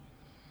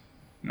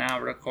Now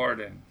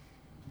recording.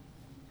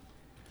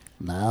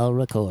 Now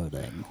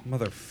recording.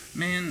 Motherfucker.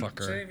 Man,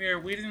 Xavier,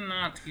 we did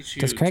not teach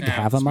you Does Craig to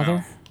have a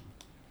mother?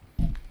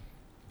 Mouth.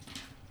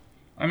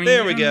 I mean,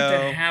 there you we don't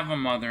go. need to have a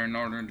mother in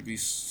order to be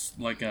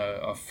like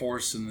a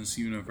force in this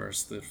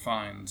universe that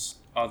finds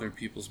other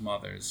people's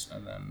mothers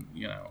and then,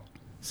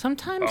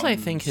 Sometimes I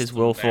think his them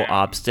willful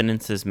down.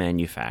 obstinance is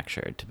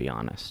manufactured, to be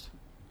honest.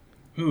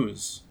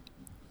 Whose?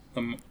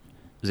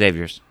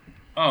 Xavier's.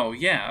 Oh,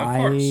 yeah, of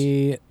course.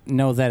 I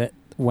know that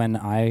when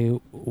I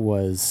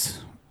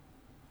was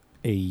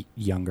a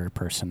younger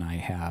person,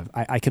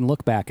 I can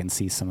look back and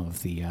see some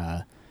of the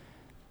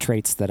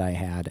traits that I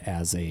had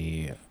as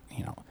a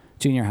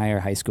junior high or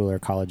high school or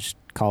college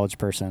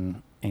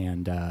person,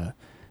 and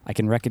I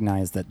can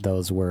recognize that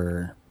those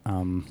were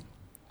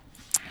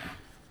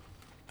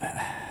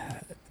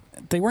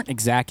they weren't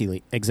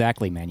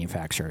exactly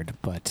manufactured,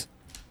 but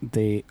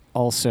they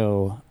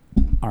also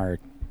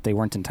they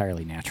weren't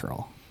entirely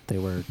natural. They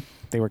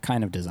were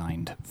kind of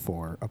designed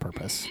for a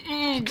purpose.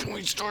 Can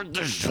we start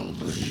this show?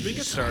 We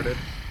get started.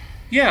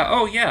 Yeah,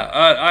 oh yeah.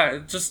 I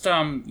just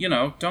don't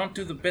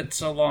do the bit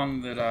so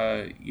long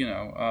that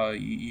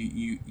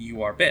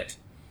you are bit.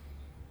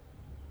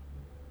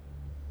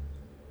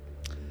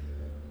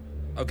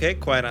 Okay,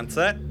 quiet on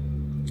set.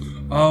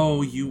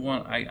 Oh, you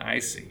want? I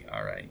see.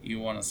 All right, you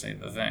want to say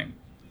the thing.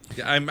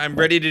 I'm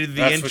ready to do the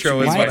That's intro.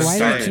 what you As mean by my Why don't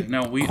start. started. you-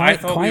 No, I quiet-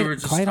 thought we quiet- were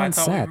just. quiet I on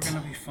thought we were set.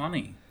 gonna be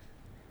funny.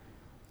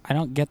 I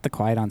don't get the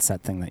quiet on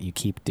set thing that you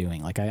keep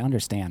doing. Like, I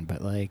understand,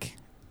 but like,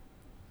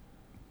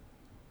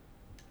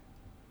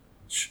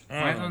 Shh,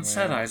 quiet on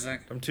set,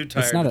 Isaac. I'm too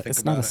tired it's not to a think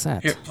it's about not a it.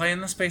 set. Here, play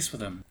in the space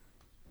with him.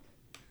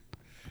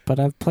 But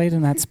I've played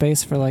in that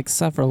space for like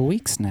several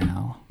weeks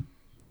now.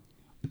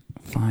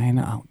 Fine,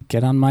 I'll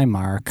get on my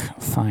mark.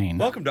 Fine.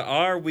 Welcome to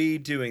Are We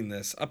Doing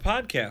This, a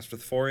podcast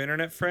with four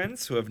internet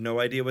friends who have no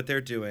idea what they're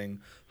doing.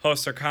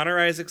 Hosts are Connor,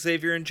 Isaac,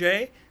 Xavier, and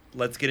Jay.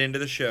 Let's get into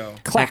the show.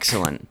 Clack.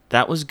 Excellent.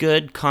 That was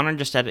good. Connor,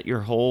 just edit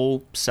your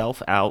whole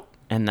self out,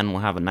 and then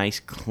we'll have a nice,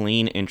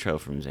 clean intro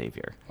from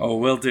Xavier. Oh,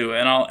 will do,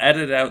 and I'll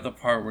edit out the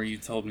part where you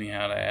told me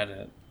how to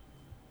edit.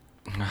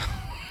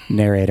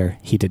 Narrator,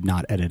 he did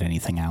not edit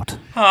anything out.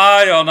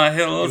 High on a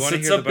hill You wanna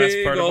sits hear a the best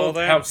big part of all old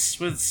that? house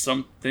with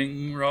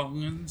something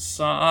wrong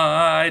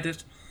inside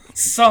it.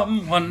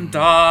 Someone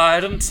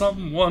died and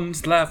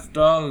someone's left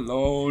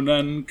alone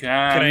and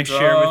can't Can I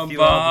share with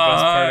you all the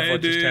best part of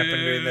what just abide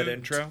happened during that it.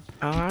 intro?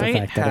 I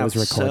fact that it have was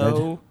recorded.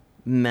 so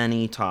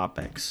many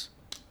topics.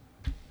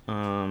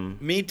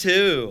 Me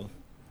too.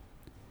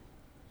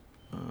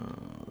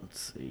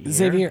 Let's see. Here.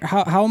 Xavier,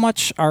 how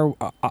much are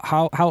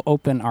how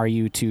open are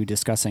you to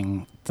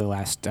discussing the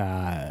last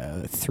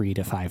 3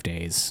 to 5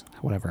 days,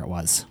 whatever it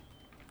was,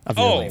 of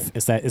your life?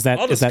 Is that I'll is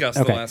that discuss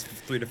okay? the last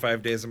 3 to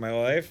 5 days of my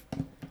life.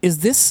 Is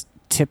this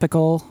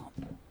typical,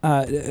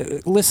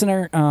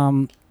 listener?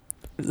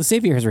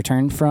 Xavier has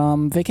returned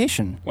from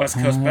vacation. West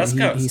Coast, West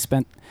Coast.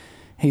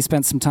 He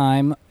spent some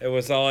time. It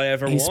was all I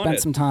ever He wanted. spent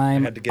some I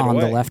time had to get on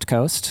the away. left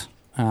coast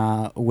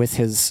with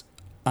his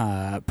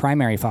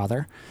primary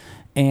father,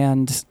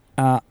 and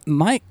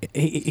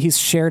he's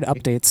shared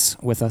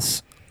updates with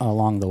us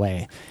along the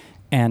way,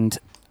 and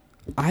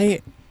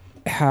I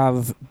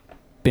have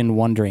been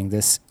wondering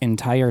this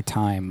entire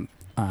time,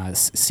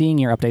 seeing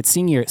your updates,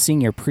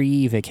 seeing your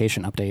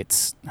pre-vacation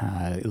updates,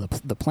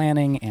 the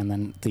planning, and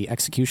then the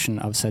execution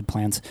of said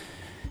plans.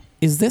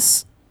 Is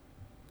this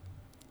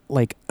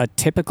like a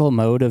typical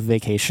mode of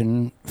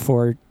vacation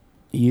for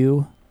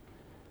you?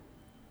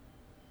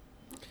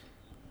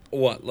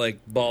 What, like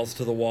balls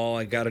to the wall?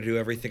 I got to do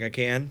everything I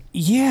can.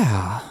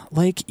 Yeah,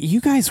 like you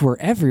guys were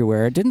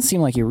everywhere. It didn't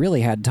seem like you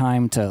really had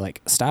time to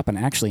like stop and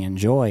actually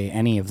enjoy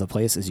any of the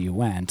places you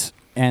went.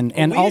 And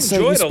we also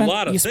you enjoyed a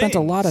lot of spent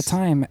a lot of things.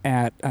 time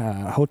at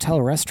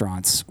hotel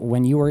restaurants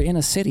when you were in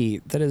a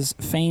city that is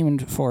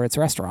famed for its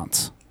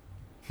restaurants.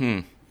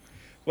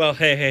 Well,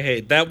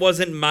 hey, that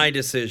wasn't my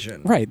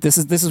decision. Right. This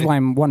is why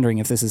I'm wondering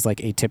if this is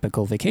like a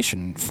typical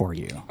vacation for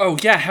you. Oh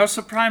yeah, House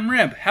of Prime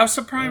Rib. House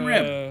of Prime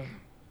Rib.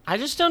 I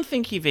just don't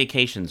think he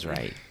vacations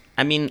right.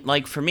 I mean,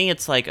 like, for me,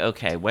 it's like,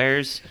 okay,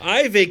 where's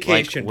I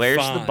vacation. where's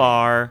fine. the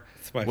bar?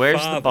 It's my Where's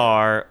father. the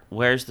bar?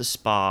 Where's the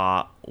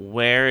spa?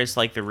 Where is,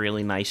 like, the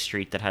really nice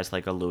street that has,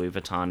 like, a Louis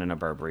Vuitton and a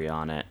Burberry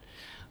on it?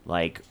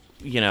 Like,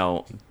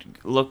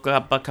 look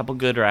up a couple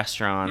good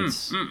restaurants.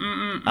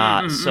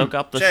 Soak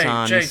up the Jay,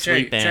 sun, Jay,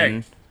 sleep Jay,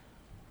 in. Jay.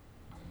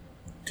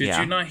 Did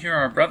Yeah. you not hear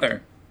our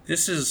brother?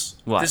 This is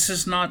What? This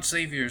is not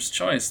Xavier's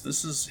choice.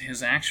 This is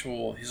his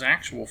actual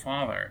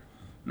father,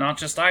 not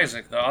just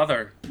Isaac, the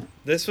other.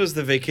 This was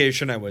the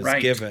vacation I was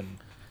Right. given.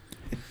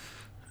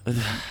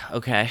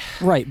 Okay.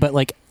 Right, but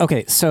like,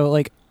 okay, so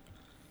like,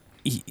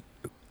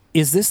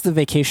 is this the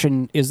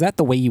vacation? Is that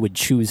the way you would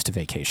choose to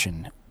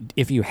vacation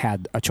if you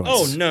had a choice?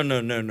 Oh no!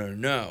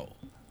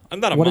 I'm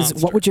not a monster.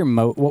 What would your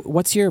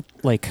what's your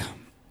like?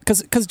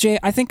 Because Jay,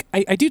 I think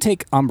I do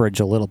take umbrage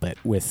a little bit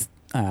with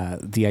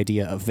the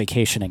idea of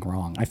vacationing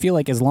wrong. I feel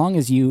like as long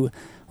as you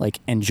like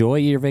enjoy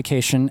your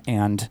vacation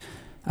and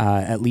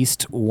at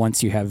least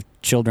once you have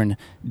children,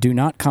 do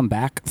not come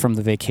back from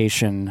the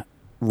vacation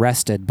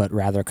rested, but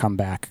rather come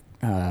back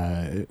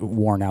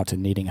worn out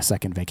and needing a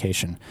second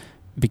vacation,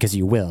 because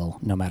you will,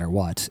 no matter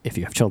what, if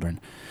you have children.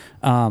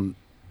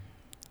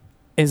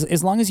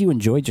 As long as you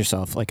enjoyed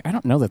yourself, like, I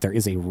don't know that there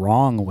is a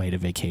wrong way to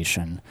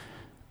vacation.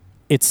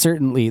 It's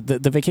certainly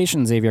the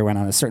vacation Xavier went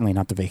on is certainly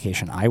not the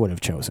vacation I would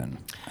have chosen.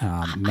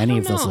 Many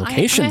of those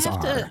locations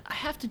I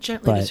have to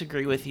gently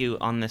disagree with you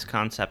on this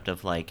concept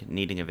of like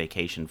needing a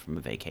vacation from a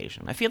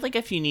vacation. I feel like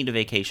if you need a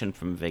vacation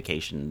from a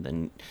vacation,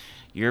 then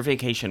your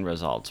vacation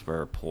results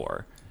were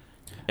poor.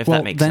 If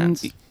that makes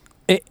sense.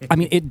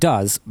 It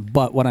does.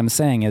 But what I'm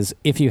saying is,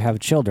 if you have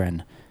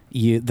children,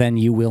 then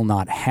you will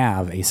not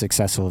have a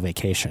successful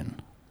vacation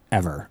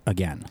ever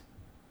again.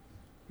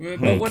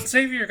 But what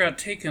Xavier got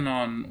taken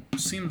on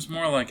seems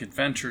more like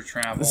adventure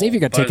travel. Xavier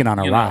got taken on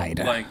a ride.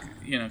 Like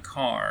in a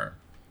car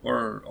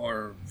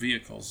or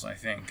vehicles, I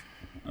think.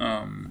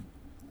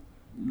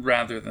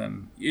 Rather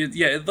than...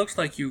 it looks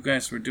like you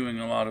guys were doing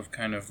a lot of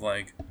kind of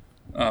like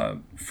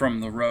from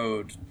the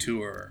road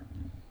tour.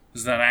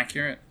 Is that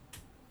accurate?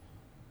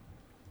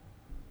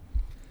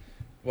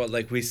 What,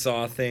 like we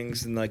saw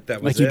things and like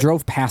that was like you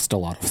drove past a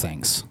lot of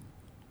things.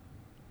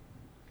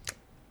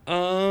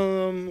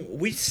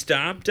 We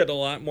stopped at a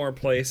lot more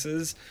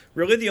places.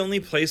 Really, the only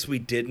place we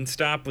didn't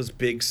stop was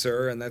Big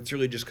Sur, and that's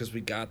really just because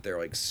we got there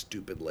like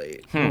stupid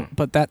late.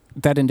 But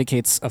that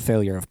indicates a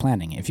failure of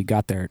planning. If you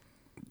got there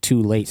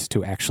too late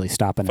to actually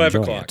stop and 5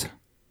 enjoy o'clock. it.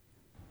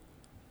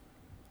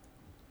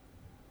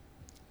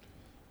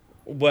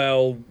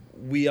 Well,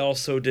 we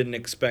also didn't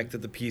expect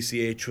that the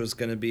PCH was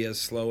going to be as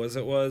slow as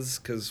it was,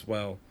 because,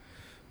 well,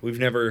 we've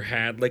never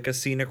had like a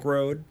scenic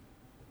road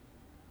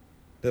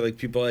that like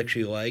people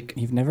actually like.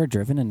 You've never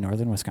driven in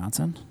northern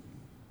Wisconsin?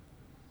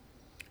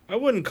 I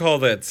wouldn't call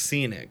that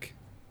scenic.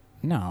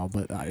 No,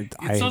 but I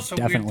also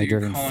definitely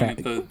weird that driven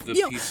you're calling it the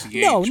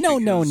PCH.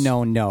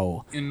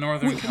 No. In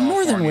northern California,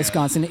 northern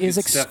Wisconsin is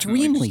it's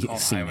definitely extremely just called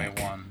scenic.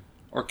 Highway 1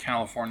 or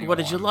California. What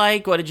did you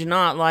like? What did you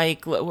not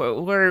like?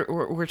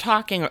 We're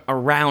talking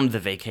around the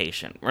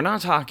vacation. We're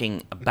not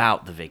talking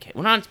about the vacation.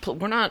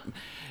 We're not.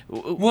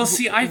 Well,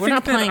 see, I we're think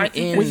not that playing I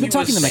think in. that We've he been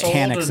talking was the sold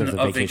mechanics of the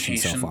a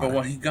vacation so far. but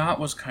what he got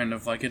was kind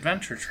of like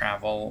adventure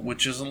travel,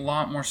 which is a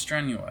lot more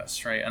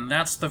strenuous, right? And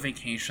that's the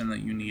vacation that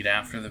you need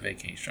after the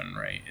vacation,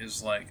 right?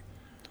 Is like,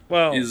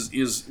 Well,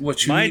 is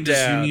what you need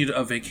is you need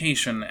a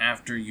vacation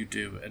after you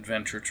do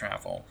adventure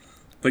travel,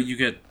 but you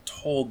get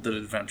told that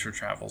adventure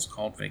travel is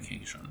called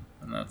vacation,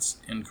 and that's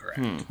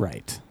incorrect.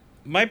 Right.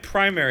 my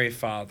primary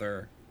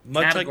father,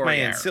 much like Category my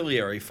error.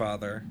 ancillary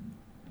father,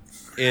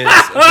 is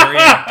a very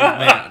active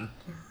man.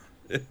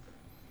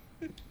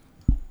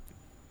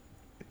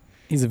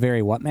 He's a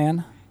very what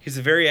man? He's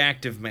a very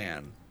active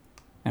man.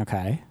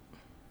 Okay.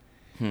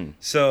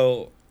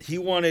 So he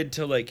wanted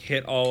to like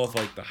hit all of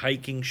like the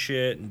hiking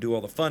shit and do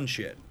all the fun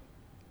shit.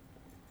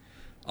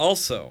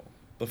 Also,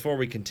 before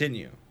we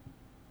continue,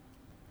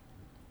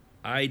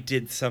 I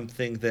did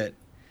something that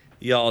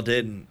y'all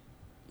didn't.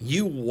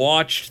 You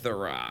watched The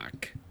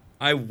Rock.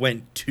 I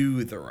went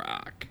to The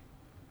Rock.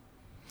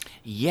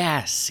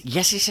 Yes.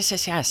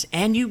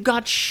 And you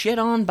got shit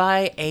on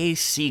by a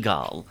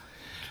seagull.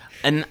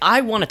 And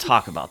I want to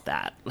talk about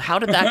that. How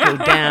did that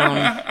go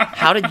down?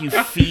 How did you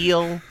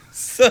feel?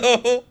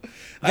 So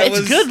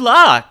It's good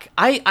luck.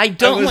 I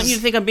don't want you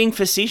to think I'm being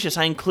facetious.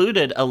 I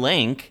included a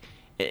link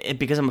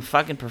because I'm a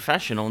fucking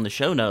professional in the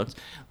show notes.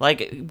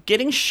 Like,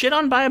 getting shit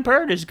on by a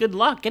bird is good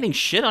luck. Getting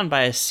shit on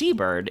by a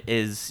seabird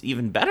is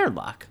even better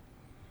luck.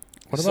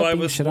 What So about I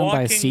being was shit on by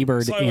a walking-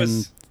 seabird so I in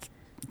was-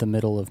 the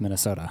middle of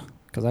Minnesota?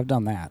 Because I've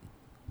done that.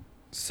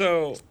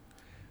 So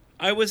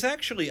I was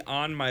actually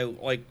on my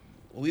like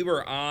we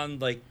were on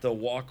like the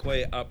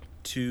walkway up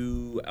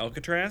to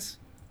Alcatraz,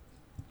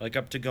 like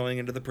up to going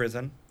into the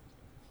prison.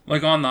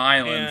 Like on the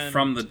island, And-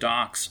 from the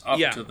docks up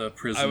Yeah, to the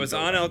prison. I was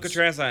on buildings.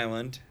 Alcatraz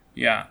Island,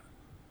 Yeah.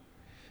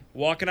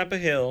 walking up a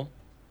hill,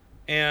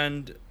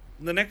 and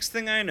the next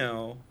thing I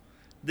know,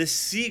 this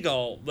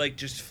seagull like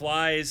just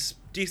flies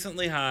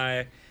decently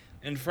high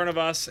in front of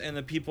us and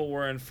the people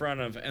we're in front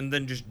of, and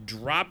then just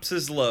drops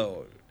his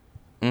load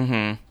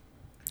Mm-hmm.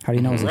 How do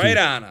you know it was a right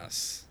he? on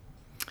us.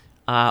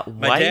 My dad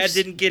Wife's,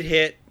 didn't get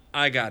hit.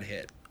 I got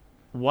hit.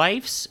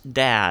 wife's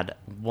dad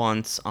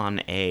once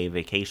on a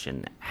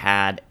vacation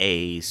had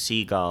a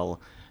seagull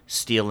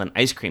steal an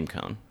ice cream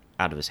cone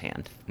out of his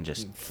hand and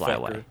just fly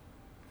Fucker.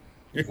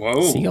 away.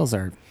 Whoa.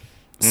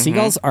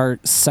 Seagulls are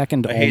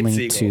second I hate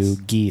only seagulls.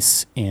 to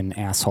geese in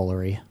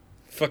assholery.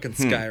 Fucking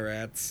sky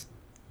rats.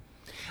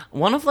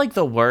 One of like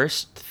the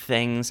worst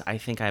things I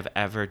think I've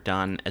ever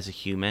done as a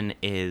human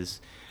is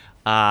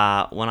when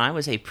I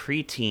was a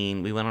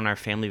preteen, we went on our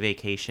family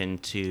vacation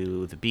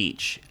to the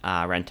beach,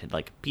 rented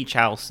like a beach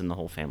house, and the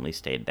whole family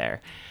stayed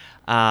there.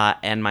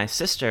 And my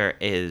sister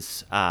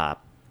is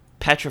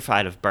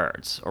petrified of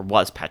birds, or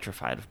was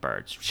petrified of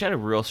birds. She had a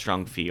real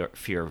strong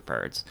fear of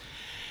birds.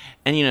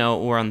 And you know,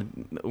 we're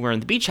in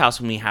the beach house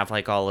when we have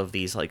like all of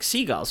these like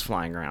seagulls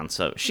flying around,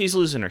 so she's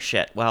losing her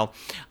shit. Well,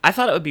 I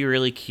thought it would be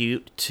really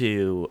cute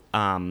to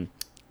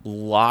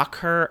lock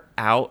her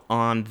out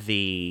on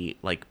the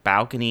like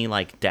balcony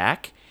like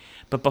deck,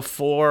 But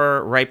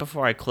right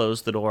before I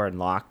closed the door and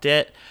locked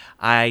it,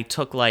 I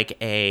took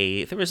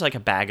there was like a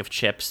bag of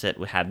chips that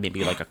had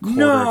maybe like a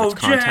quarter of its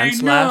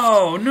contents left.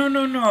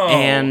 No.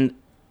 And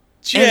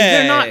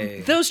they're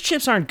not; those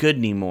chips aren't good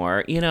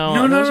anymore. You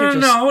know.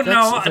 No.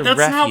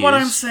 That's not what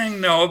I'm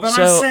saying. No, but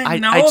I'm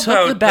saying no. I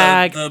took the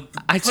bag.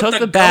 I took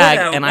the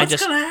bag and I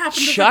just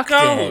chucked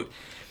it.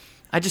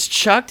 I just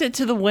chucked it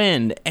to the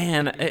wind,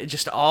 and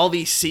just all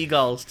these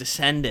seagulls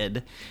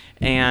descended.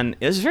 And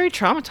it was very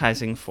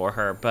traumatizing for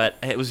her, but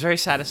it was very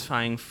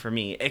satisfying for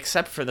me,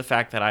 except for the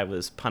fact that I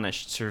was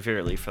punished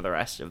severely for the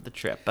rest of the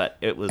trip. But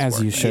it was as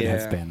worth you should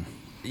have been.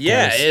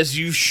 Yeah, as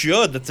you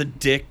should. That's a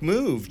dick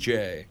move,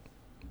 Jay.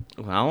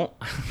 Well,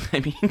 I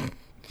mean,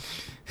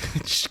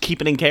 just keep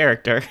it in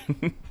character.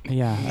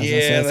 Yeah,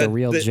 that's a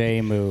real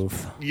Jay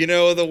move. You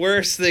know, the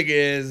worst thing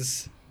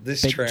is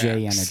this Big tracks.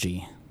 Jay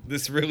energy.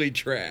 This really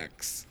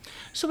tracks.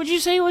 So would you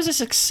say it was a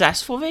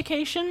successful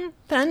vacation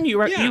then? You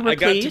were I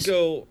got pleased? to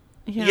go.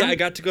 Yeah. I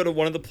got to go to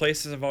one of the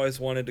places I've always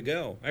wanted to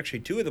go.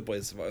 Actually, two of the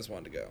places I've always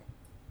wanted to go.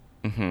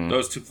 Mm-hmm.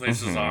 Those two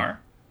places are?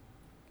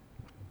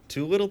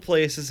 Two little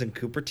places in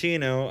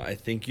Cupertino. I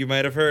think you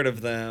might have heard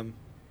of them.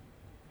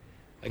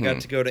 I got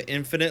to go to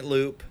Infinite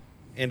Loop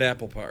and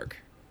Apple Park.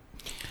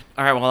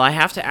 All right, well, I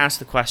have to ask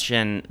the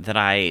question that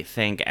I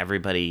think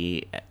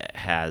everybody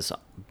has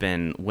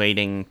been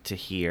waiting to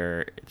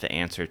hear the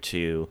answer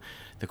to,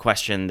 the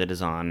question that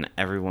is on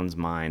everyone's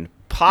mind,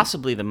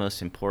 possibly the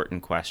most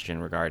important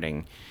question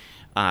regarding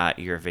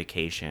your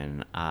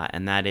vacation,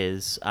 and that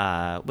is,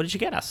 what did you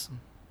get us?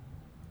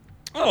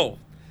 Oh,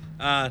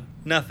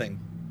 nothing.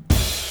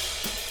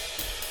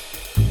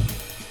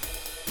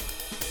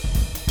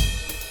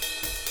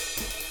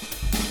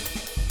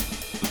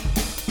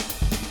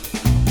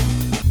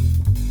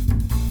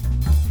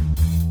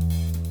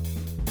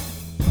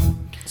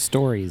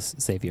 Stories,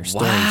 Xavier.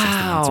 Stories is the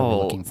answer we're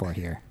looking for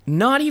here.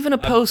 Not even a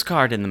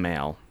postcard in the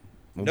mail.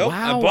 Nope,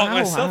 I bought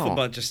myself a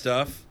bunch of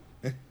stuff.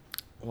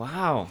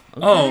 Wow.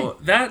 Okay. Oh,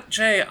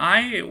 Jay,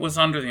 I was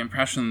under the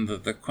impression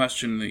that the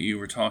question that you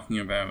were talking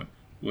about,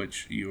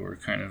 which you were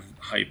kind of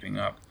hyping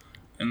up,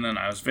 and then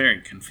I was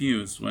very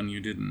confused when you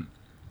didn't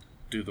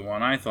do the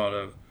one I thought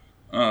of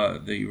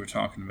that you were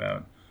talking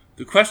about.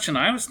 The question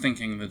I was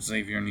thinking that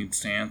Xavier needs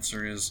to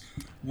answer is,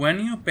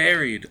 when you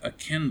buried a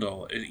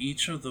Kindle at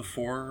each of the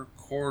four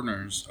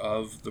corners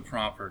of the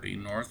property,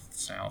 north,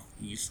 south,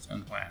 east,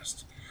 and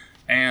west,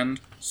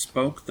 and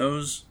spoke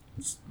those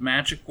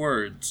magic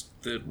words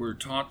that were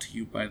taught to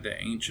you by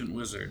the ancient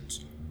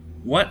wizards,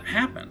 what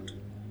happened?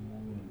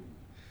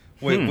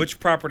 Wait, which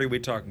property are we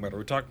talking about? Are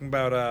we talking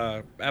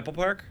about Apple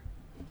Park?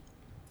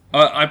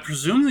 I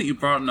presume that you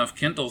brought enough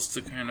Kindles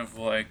to kind of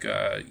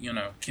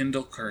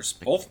Kindle curse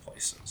both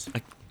places.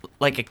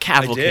 Like a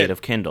cavalcade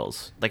of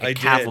Kindles. Like a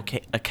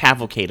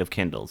cavalcade of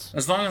Kindles.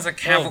 As long as a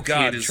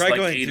cavalcade is like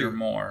 8 or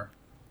more.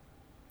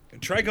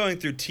 Try going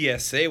through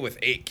TSA with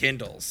 8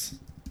 Kindles.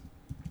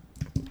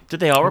 Did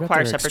they all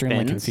require separate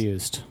extremely bins?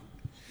 Confused.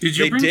 Did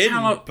you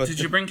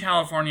bring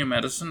California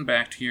medicine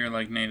back to your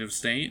native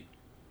state?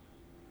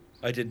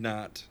 I did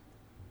not.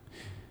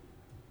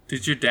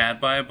 Did your dad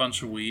buy a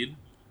bunch of weed?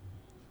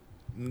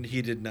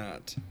 He did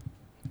not.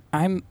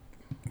 I'm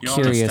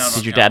curious.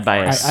 Did your dad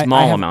buy a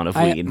small amount of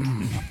weed?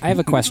 I have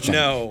a question.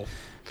 No.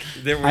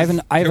 There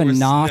was, I have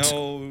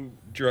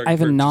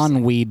a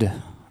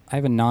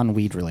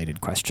non-weed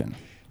related question.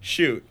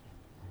 Shoot.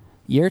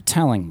 You're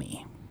telling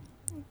me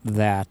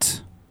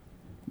that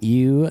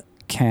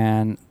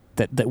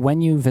that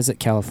when you visit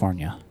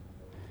California,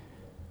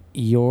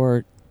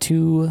 your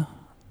two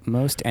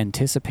most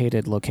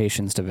anticipated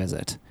locations to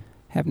visit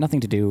have nothing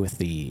to do with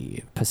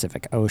the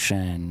Pacific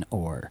Ocean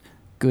or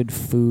good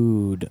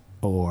food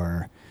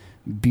or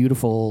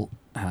beautiful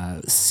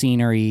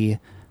scenery,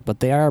 but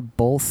they are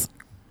both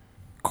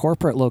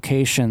corporate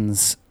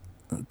locations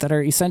that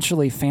are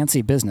essentially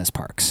fancy business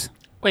parks.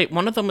 Wait,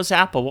 one of them was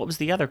Apple. What was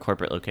the other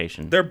corporate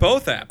location? They're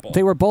both Apple.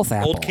 They were both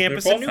Apple. Old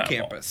campus and new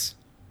campus.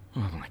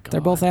 Oh my god.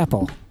 They're both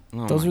Apple.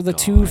 Those are the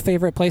two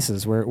favorite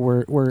places where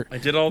I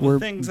did all the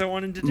things I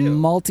wanted to do.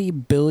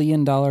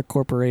 Multi-billion-dollar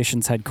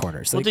corporations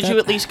headquarters. Well, did you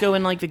at least go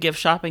in the gift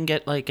shop and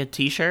get a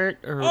T-shirt?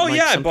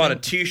 I bought a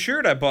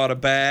T-shirt. I bought a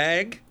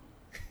bag.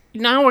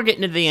 Now we're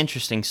getting to the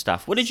interesting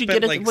stuff. What did you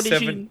get? What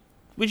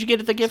did you get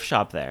at the gift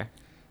shop there?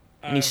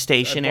 Any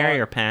stationery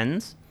or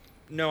pens?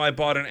 No, I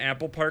bought an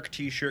Apple Park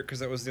T-shirt because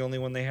that was the only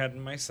one they had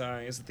in my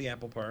size at the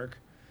Apple Park.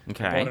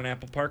 Okay. I bought an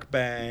Apple Park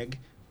bag.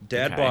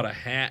 Dad bought a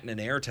hat and an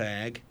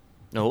AirTag.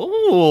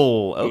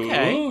 Oh,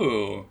 okay.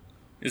 Ooh.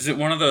 Is it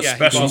one of those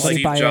special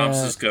Steve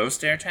Jobs'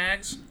 ghost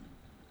AirTags?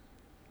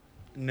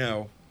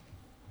 No.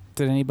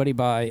 Did anybody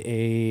buy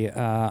a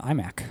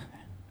iMac?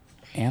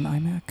 An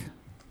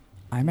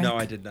iMac? No,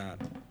 I did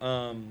not.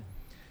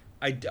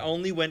 I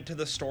only went to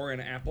the store in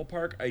Apple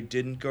Park. I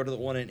didn't go to the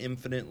one in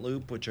Infinite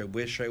Loop, which I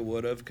wish I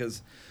would have,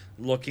 because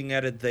looking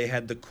at it, they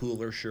had the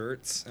cooler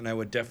shirts, and I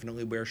would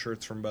definitely wear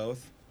shirts from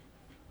both.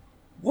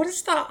 What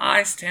does the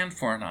I stand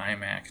for in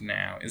iMac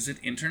now? Is it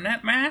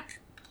Internet Mac?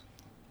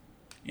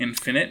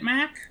 Infinite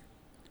Mac?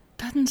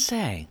 Doesn't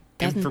say.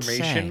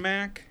 Information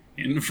Mac?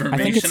 information.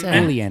 I think it's map.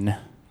 alien.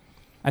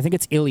 I think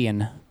it's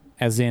alien,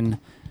 as in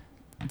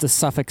the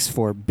suffix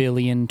for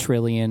billion,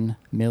 trillion,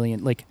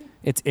 million. Like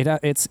it's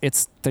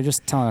they're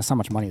just telling us how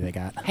much money they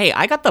got. Hey,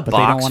 I got the But they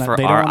don't box wanna- for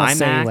they don't our wanna iMac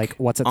say, like,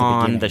 what's at the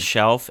on beginning. the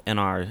shelf in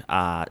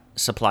our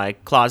supply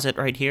closet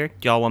right here.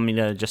 Do y'all want me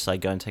to just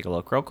like go and take a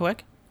look real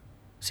quick?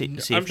 See I'm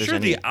if there's sure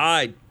any. the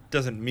eye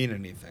doesn't mean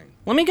anything.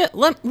 Let me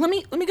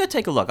go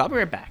take a look. I'll be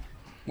right back.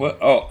 Well,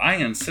 oh, I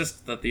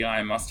insist that the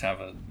eye must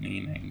have a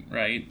meaning,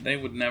 right? They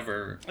would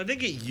never. I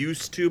think it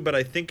used to, but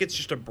I think it's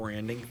just a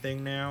branding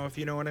thing now, if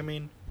you know what I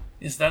mean.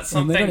 Is that Well,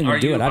 something? they don't even are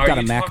do you, it. I've are got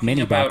a you Mac talking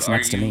Mini about, box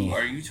next to me.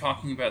 Are you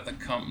talking about the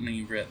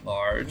company writ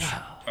large?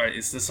 Or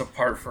is this a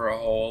part for a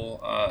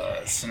whole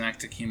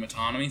synecdoche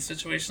metonymy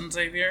situation,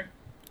 Xavier?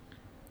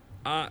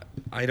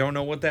 I don't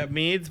know what that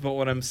means, but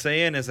what I'm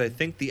saying is I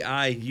think the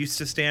I used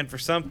to stand for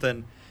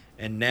something,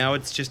 and now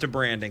it's just a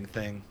branding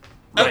thing.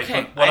 Right,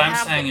 Okay, but what I I'm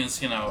have saying is,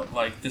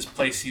 like, this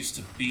place used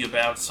to be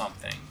about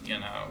something,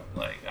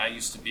 like, I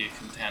used to be a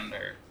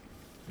contender.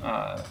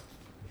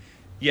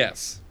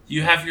 Yes.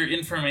 You have your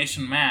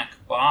Information Mac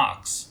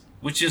box,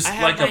 which is I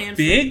have like my a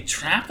big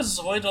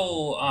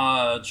trapezoidal,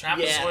 Yeah,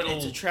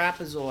 it's a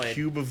trapezoid.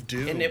 Cube of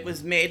Doom. And it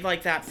was made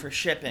like that for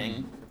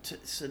shipping,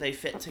 so they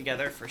fit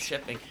together for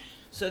shipping.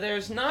 So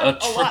there's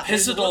not a a lot.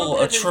 There's little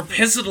bit of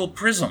trapezoidal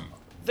prism.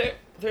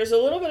 There's a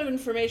little bit of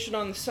information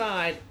on the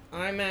side.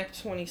 iMac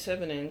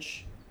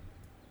 27-inch.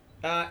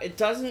 It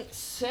doesn't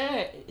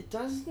say.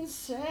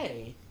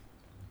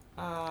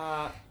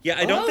 Yeah,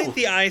 I don't Oh. think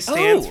the I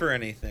stands Oh. for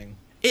anything.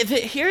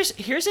 Here's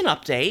an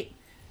update.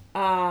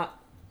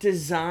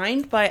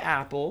 Designed by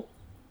Apple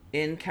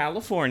in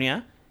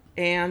California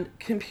and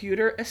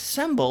computer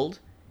assembled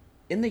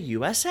in the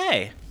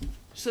USA.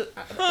 So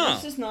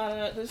this is not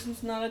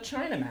a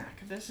China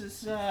Mac. This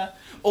is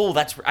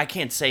I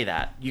can't say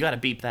that. You got to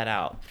beep that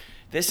out.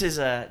 This is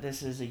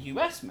a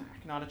US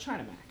Mac, not a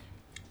China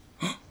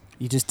Mac.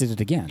 You just did it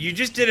again. You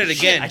just did it Shit,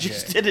 again, I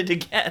just Jay. did it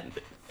again.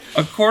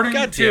 According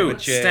God damn to it,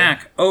 Jay.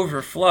 Stack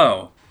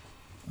Overflow,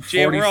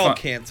 Jay, we're all 45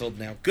 canceled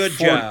now. Good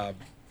 40 job.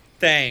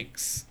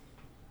 Thanks.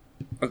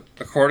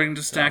 According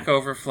to Stack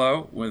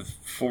Overflow, with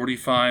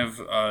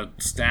 45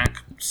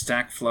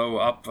 Stack Flow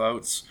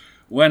upvotes,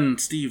 when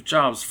Steve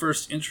Jobs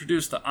first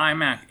introduced the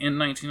iMac in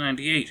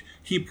 1998,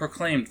 he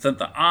proclaimed that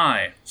the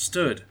I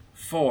stood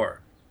for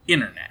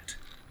Internet.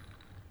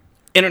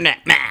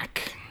 Internet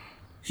Mac.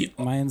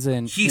 Mine's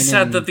in. He in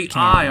said that the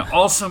Canada. I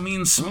also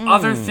means some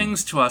other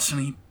things to us, and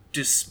he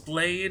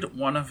displayed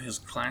one of his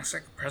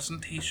classic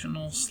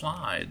presentational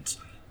slides,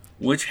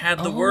 which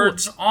had the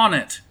words on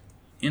it: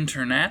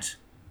 Internet,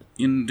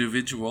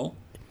 individual,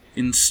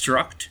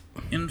 instruct,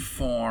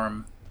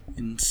 inform,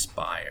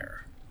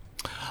 inspire.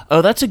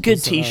 Oh, that's a good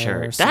Those are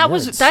T-shirt. some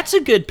words. That's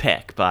a good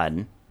pick,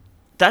 bud.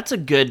 That is a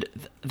good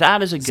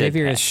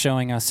Xavier pick. is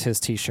showing us his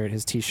T-shirt.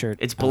 His T-shirt.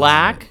 It's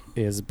black.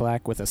 Is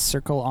black with a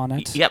circle on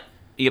it. Yep.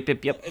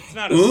 It's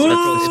not a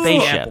circle, it's the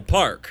Spaceship. Apple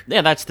Park.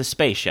 Yeah, that's the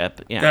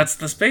spaceship. Yeah. That's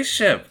the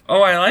spaceship.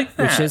 Oh, I like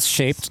that. Which is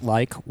shaped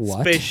like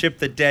what? Spaceship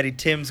that Daddy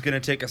Tim's going to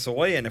take us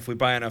away in if we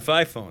buy enough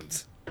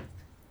iPhones.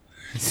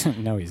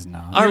 No, he's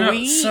not. Are You know,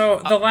 we? So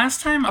the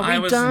last time I Are we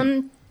was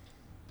done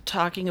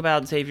talking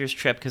about Xavier's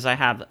trip? Because I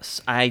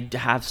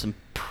have some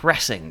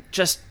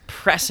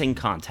pressing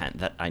content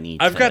that I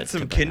need. I've to got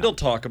some bring Kindle up.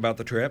 talk about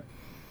the trip.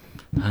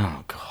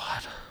 Oh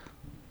God.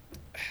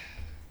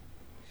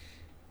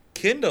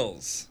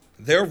 Kindles.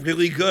 They're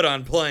really good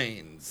on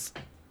planes.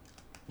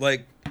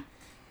 Like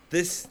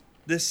this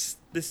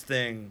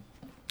thing.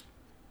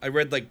 I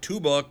read like 2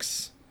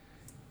 books.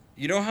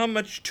 You know how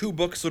much 2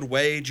 books would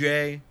weigh,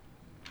 Jay?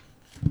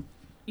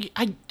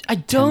 I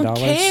don't $10?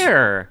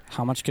 care.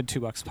 How much could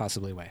 $2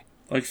 possibly weigh?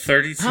 like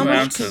 32 How much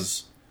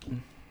ounces.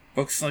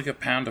 Looks like a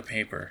pound of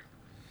paper.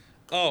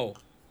 Oh,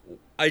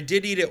 I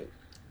did eat it.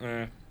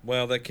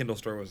 Well, that Kindle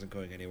store wasn't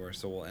going anywhere,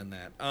 so we'll end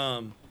that.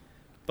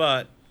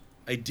 But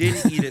I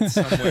did eat it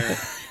somewhere.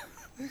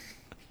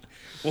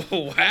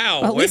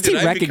 Wow! Well, at when least did he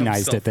I become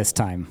recognized it this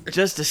time.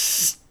 Just a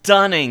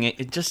stunning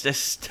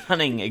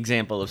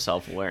example of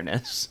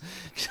self-awareness.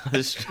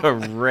 Just a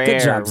rare, Good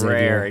job,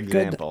 rare Xavier.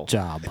 example. Good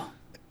job.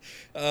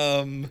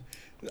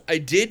 I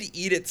did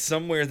eat it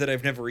somewhere that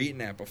I've never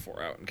eaten at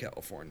before out in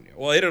California.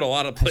 Well, I ate at a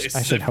lot of places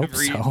I should I've hope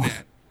never so. eaten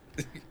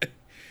at.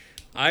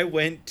 I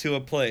went to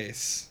a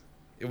place.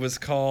 It was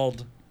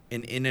called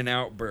an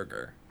In-N-Out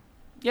Burger.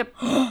 Yep.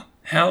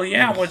 Hell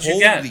yeah! What'd you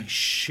get? Holy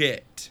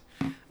shit!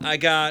 I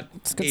got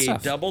It's good a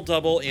stuff.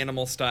 double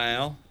animal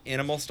style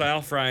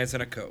fries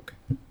and a Coke.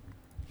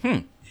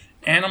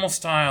 Animal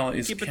style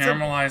is Keep it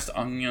simple. caramelized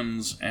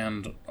onions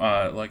and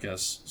like a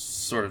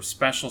sort of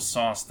special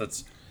sauce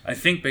that's, I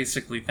think,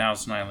 basically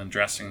Thousand Island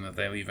dressing that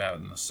they leave out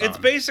in the sun. It's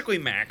basically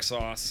Mac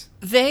sauce.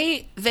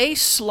 They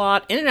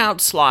slot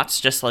In-N-Out slots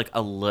just like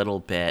a little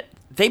bit.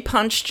 They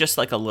punch just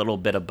like a little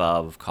bit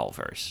above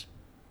Culver's.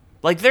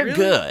 Like they're Really?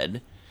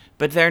 good,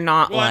 but they're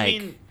not Well, like I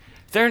mean,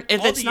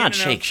 it's not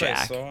Shake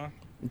Shack.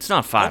 It's not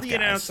All Five the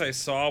In-N-Outs Guys. I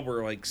saw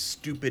were like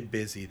stupid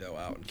busy though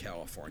out in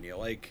California.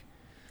 Like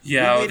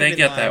Yeah, we they waited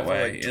get in that line for,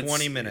 way. like, It's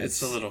 20 minutes.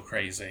 It's a little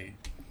crazy.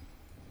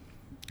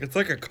 It's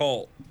like a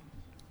cult.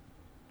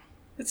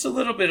 It's a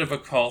little bit of a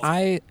cult.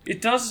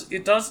 It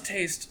does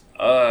taste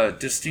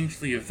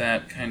distinctly of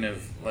that kind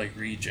of like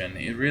region.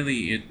 It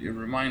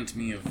reminds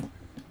me of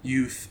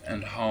youth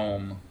and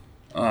home,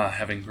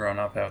 having grown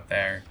up out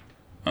there.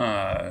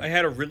 I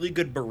had a really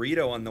good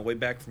burrito on the way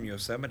back from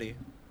Yosemite.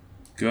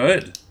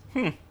 Good.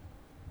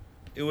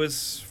 It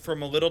was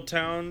from a little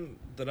town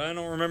that I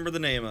don't remember the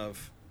name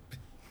of.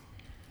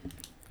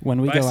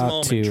 When we Buy go some out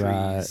almond to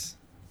trees.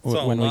 Saw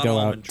a when we lot go of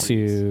out almond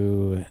trees.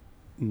 to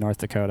North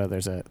Dakota,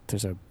 there's a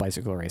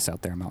bicycle race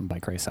out there, a mountain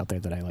bike race out there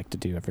that I like to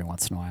do every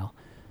once in a while,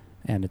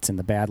 and it's in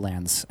the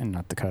Badlands in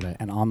North Dakota.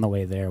 And on the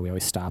way there, we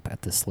always stop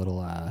at this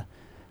little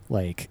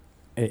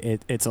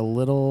it's a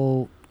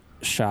little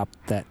shop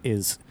that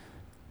is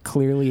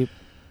clearly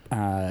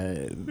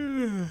the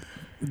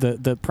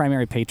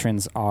primary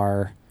patrons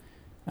are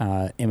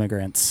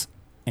immigrants,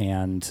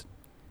 and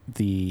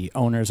the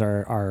owners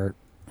are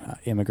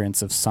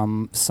immigrants of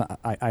some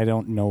I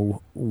don't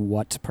know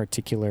what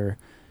particular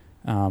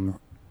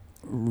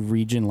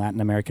region,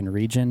 Latin American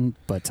region,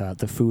 but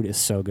the food is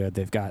so good.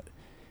 They've got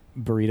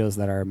burritos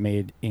that are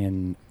made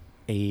in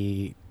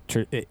a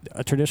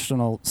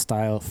traditional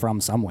style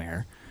from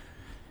somewhere,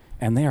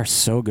 and they are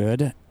so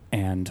good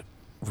and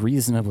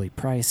reasonably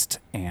priced,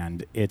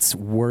 and it's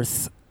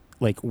worth,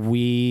 like,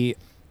 we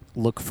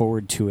look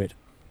forward to it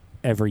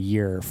every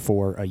year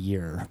for a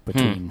year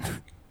between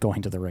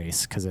going to the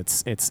race, because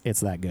it's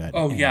that good.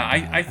 Oh, and, yeah,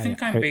 I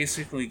think I'm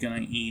basically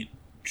going to eat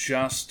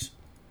just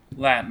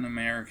Latin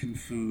American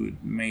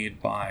food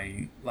made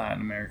by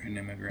Latin American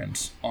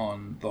immigrants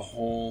on the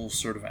whole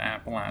sort of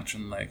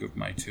Appalachian leg of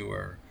my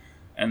tour.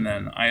 And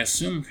then I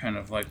assume kind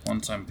of like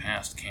once I'm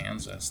past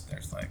Kansas,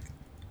 there's like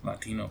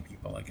Latino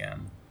people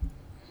again.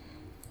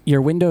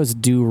 Your windows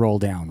do roll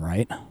down,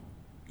 right?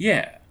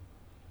 Yeah.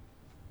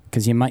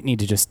 Because you might need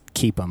to just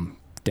keep them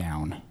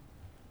down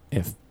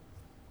if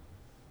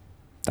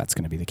that's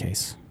going to be the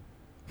case.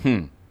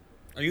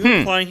 Are you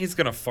implying he's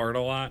gonna fart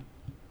a lot?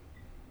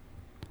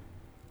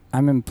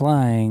 I'm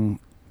implying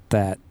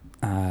that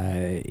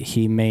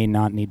he may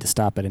not need to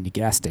stop at any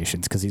gas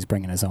stations because he's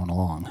bringing his own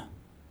along.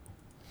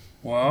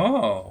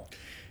 Whoa.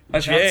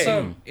 Jay, That's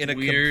a in a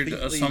weird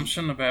completely-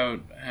 assumption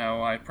about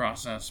how I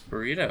process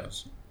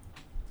burritos.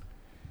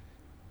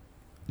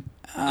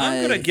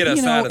 I'm gonna get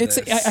us out of it's,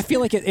 this. I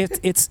feel like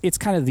it's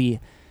kind of the,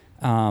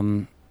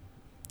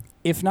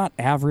 if not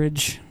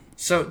average.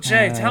 So,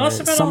 Jay, tell us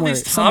about all somewhere,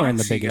 these topics somewhere in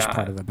the you biggest got.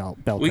 part of the belt.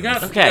 We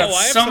got, Okay. we got Oh,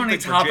 I have so many something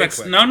for Jay topics.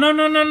 quick.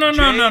 No.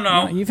 Jay?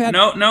 No, you've had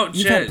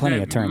Jay,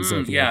 plenty of turns,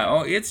 Xavier. Yeah,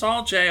 oh, it's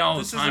all Jay all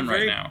This the is a time right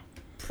very now.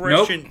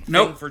 prescient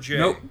thing for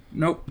Jay.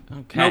 Nope.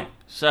 Okay.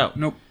 So,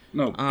 Nope.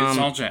 It's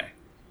all Jay.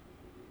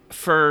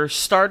 for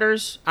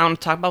starters, I want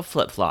to talk about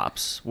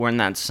flip-flops. We're in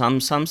that some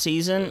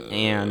season,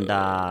 and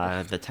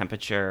the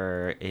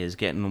temperature is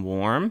getting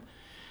warm.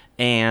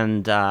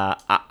 And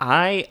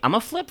I'm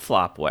a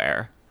flip-flop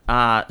wearer.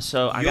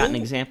 So I got an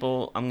Yo.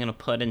 example I'm going to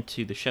put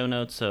into the show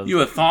notes of...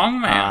 You a thong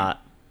man?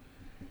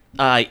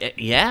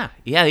 Yeah,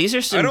 these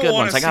are some I don't good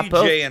want ones. to I got see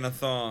both. Jay in a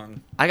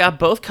thong. I got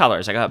both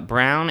colors. I got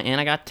brown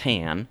and I got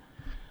tan.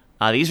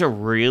 These are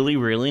really,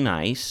 really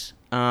nice.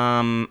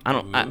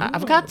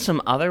 I've got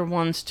some other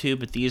ones too,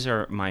 but these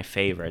are my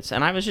favorites.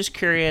 And I was just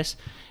curious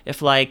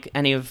if, like,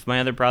 any of my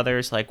other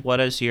brothers, like,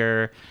 what's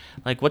your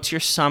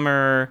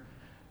summer?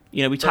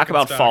 You know, we talk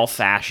about Birkenstocks. fall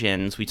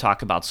fashions, we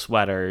talk about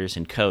sweaters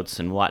and coats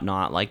and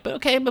whatnot. Like,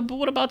 but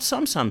what about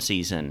some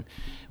season?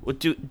 What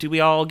do we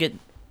all get?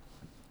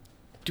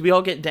 Do we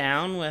all get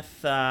down with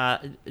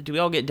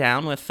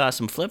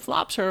some flip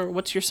flops, or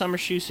what's your summer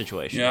shoe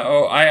situation? Yeah,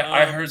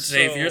 I heard so-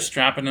 Xavier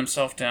strapping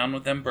himself down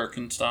with them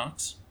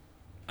Birkenstocks.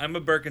 I'm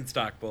a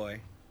Birkenstock boy.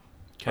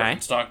 Okay.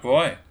 Birkenstock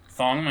boy.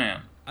 Thong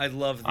man. I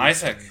love these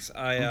Isaac. things.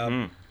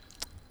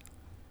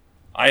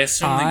 I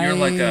assume that you're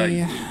like I-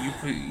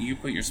 you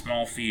put your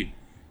small feet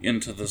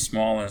into the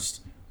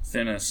smallest,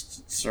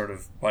 thinnest sort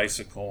of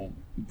bicycle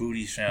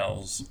booty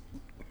shells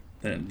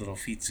that little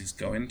feetsies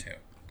go into.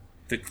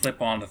 To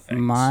clip onto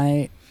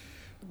things.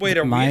 Wait,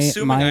 are My- we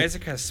assuming my-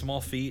 Isaac has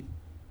small feet?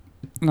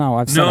 No,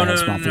 I've said I have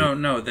small feet.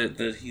 No.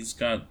 That he's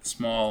got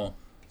small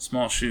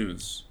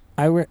shoes.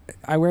 I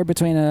wear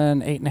between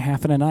an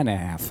 8.5 and a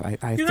 9.5.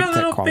 I You think got that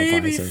little qualifies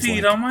baby as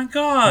feet. like, Oh my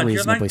god,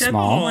 you're like reasonably Deadpool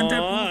small. and Aw,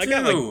 Deadpool I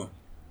got, too.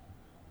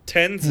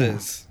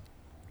 Tenses.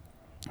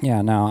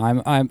 Yeah,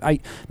 no, I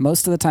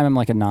most of the time I'm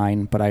like a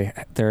 9, but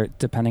they're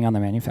depending on the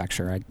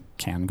manufacturer, I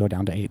can go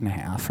down to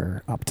 8.5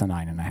 or up to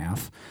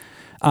 9.5.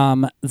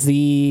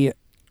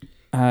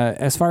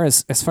 As far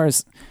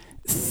as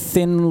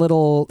thin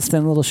little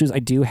shoes, I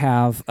do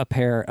have a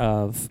pair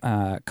of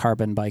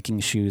carbon biking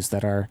shoes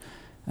that are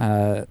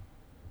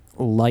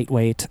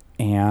lightweight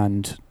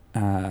and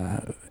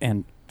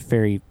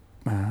very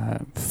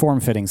form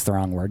fitting's the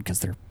wrong word because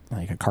they're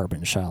like a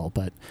carbon shell,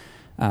 but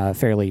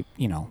fairly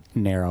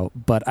narrow.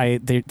 But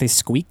they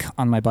squeak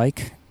on my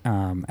bike,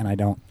 and I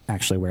don't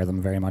actually wear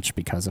them very much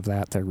because of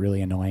that. They're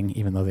really annoying,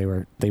 even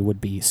though they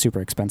would be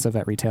super expensive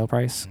at retail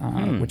price,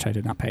 which I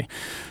did not pay.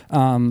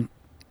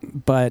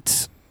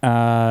 But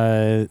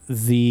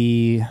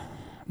the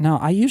No,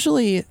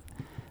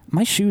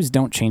 my shoes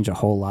don't change a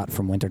whole lot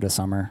from winter to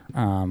summer.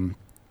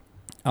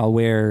 I'll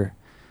wear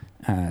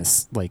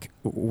like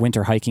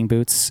winter hiking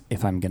boots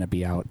if I'm going to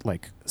be out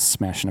like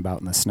smashing about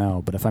in the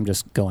snow. But if I'm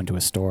just going to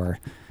a store,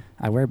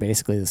 I wear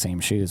basically the same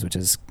shoes, which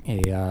is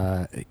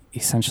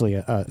essentially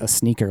a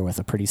sneaker with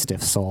a pretty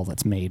stiff sole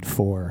that's made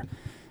for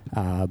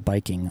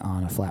biking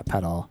on a flat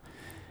pedal.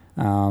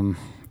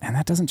 And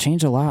that doesn't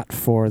change a lot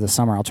for the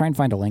summer. I'll try and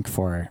find a link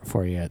for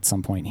you at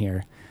some point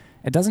here.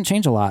 It doesn't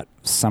change a lot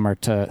summer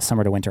to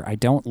winter. I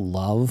don't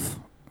love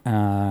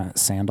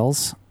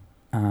sandals.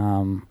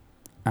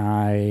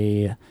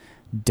 I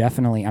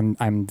definitely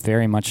I'm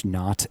very much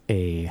not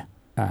a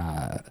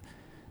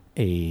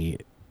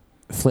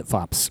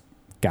flip-flops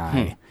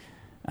guy.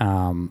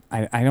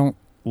 I don't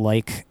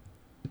like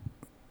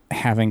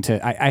having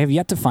to. I have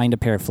yet to find a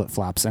pair of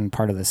flip-flops, and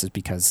part of this is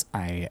because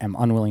I am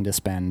unwilling to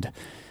spend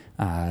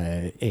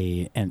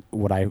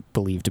what I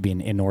believe to be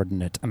an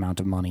inordinate amount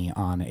of money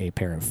on a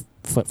pair of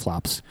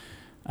flip-flops,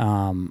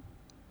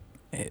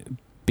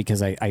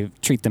 because I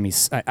treat them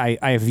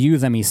I view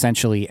them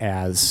essentially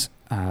as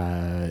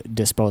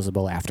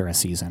disposable after a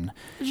season,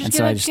 and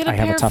so I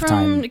have a tough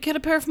time. Get a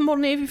pair from Old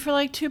Navy for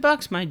like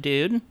 $2, my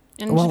dude.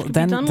 And well, just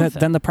then be done with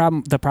then it. the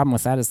problem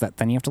with that is that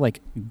then you have to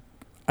like,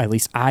 at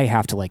least I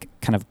have to like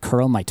kind of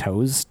curl my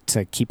toes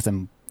to keep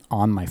them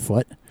on my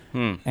foot.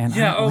 And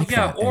Yeah, I don't like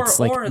that. or it's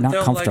like not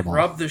they'll comfortable. like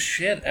rub the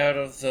shit out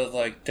of the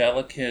like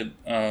delicate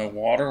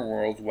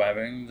Waterworld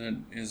webbing that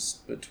is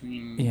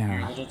between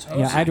your little toes.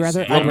 Yeah, I'd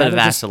rather- A little bit of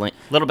just- Vaseline,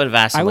 little bit of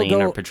Vaseline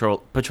go- or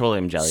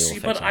petroleum jelly will See,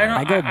 fix but it.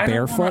 I go don't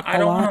barefoot I a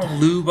don't lot. want to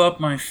lube up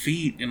my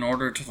feet in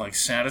order to like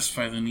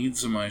satisfy the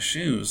needs of my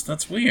shoes.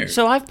 That's weird.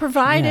 So I've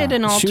provided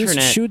an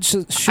alternate. Shoes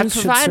should I've serve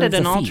provided the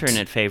an feet.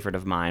 alternate favorite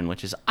of mine,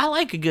 which is I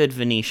like a good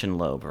Venetian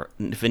loafer.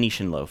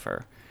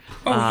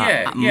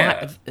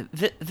 yeah.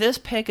 This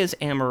pick is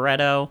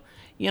amaretto.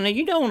 You know,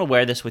 you don't want to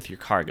wear this with your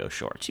cargo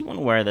shorts. You want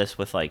to wear this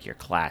with like your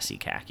classy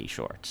khaki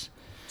shorts.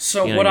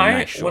 So You know, what your I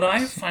nice what shorts.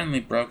 I've finally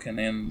broken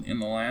in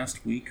the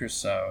last week or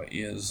so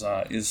is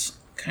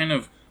kind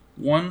of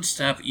one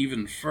step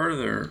even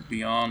further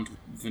beyond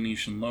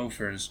Venetian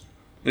loafers,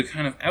 the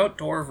kind of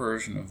outdoor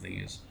version of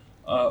these,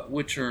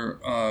 which are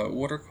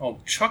what are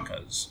called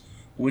chukkas,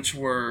 which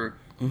were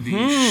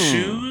the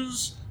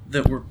shoes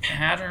that were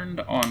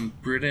patterned on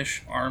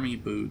British army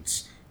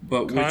boots,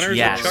 but Connor's which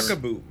Yes. a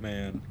chuck-a-boot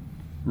man.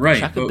 right,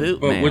 Chuck a but, boot,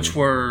 but man. which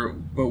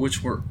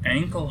were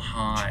ankle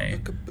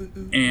high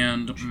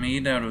and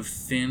made out of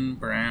thin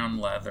brown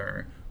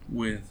leather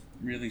with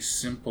really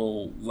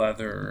simple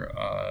leather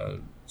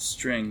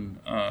string,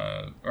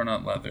 or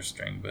not leather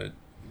string, but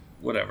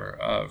whatever,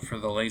 for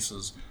the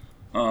laces,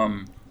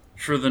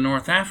 for the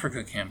North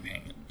Africa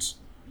campaigns.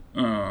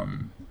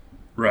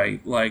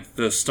 Right, like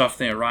the stuff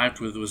they arrived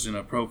with was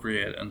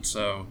inappropriate, and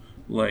so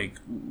like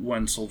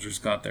when soldiers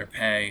got their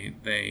pay,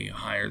 they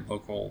hired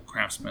local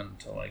craftsmen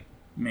to like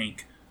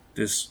make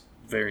this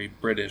very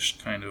British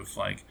kind of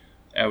like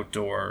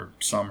outdoor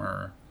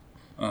summer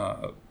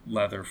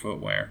leather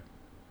footwear.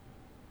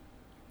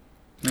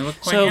 They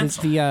look quite So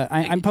handsome.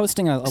 I'm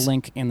posting a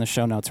link in the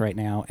show notes right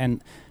now,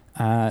 and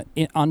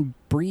on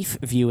brief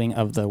viewing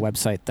of the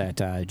website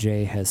that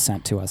Jay has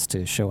sent to us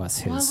to show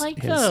us Oh, I his, like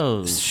his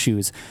those.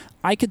 shoes,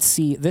 I could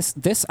see this.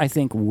 This I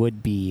think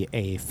would be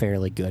a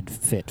fairly good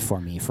fit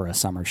for me for a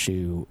summer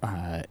shoe,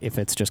 if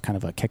it's just kind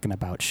of a kicking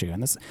about shoe,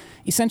 and this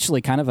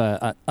essentially kind of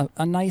a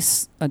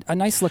nice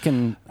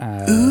looking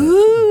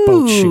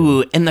boat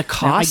shoe. Ooh, and the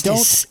cost don't-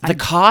 is the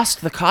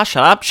cost.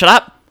 Shut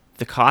up.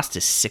 The cost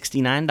is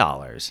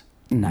 $69.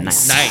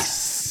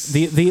 Nice.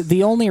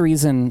 The only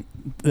reason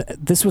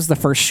this was the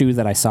first shoe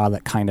that I saw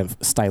that kind of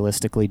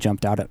stylistically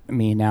jumped out at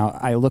me. Now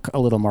I look a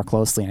little more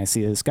closely and I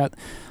see it's got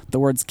the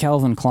words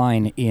Calvin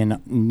Klein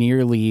in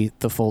nearly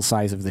the full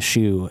size of the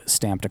shoe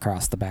stamped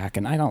across the back,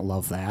 and I don't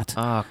love that.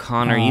 Oh,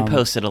 Connor, you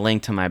posted a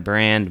link to my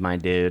brand, my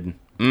dude.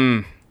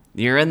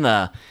 You're in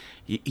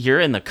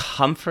the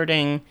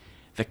comforting,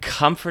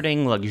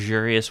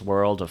 luxurious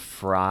world of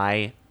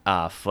Fry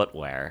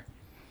footwear.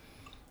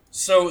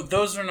 So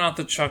those are not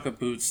the chukka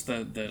boots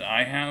that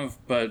I have,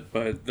 but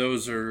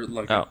those are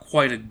like Oh.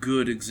 quite a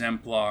good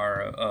exemplar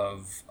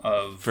of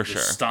For the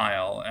sure.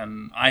 style,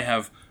 and I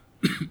have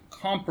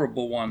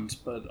comparable ones,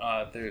 but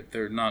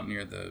they're not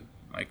near the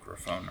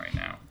microphone right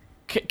now.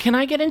 Can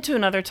I get into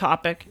another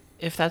topic,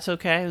 if that's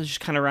okay? Let's just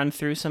kind of run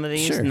through some of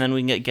these, Sure. and then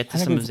we can get to I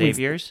think some of we've-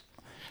 Xavier's.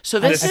 So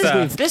this is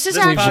we've- this is this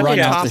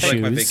actually a run off the podcast is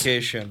like my shoes.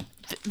 vacation.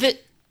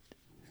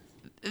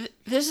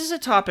 This is a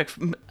topic.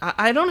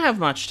 I don't have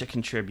much to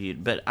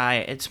contribute, but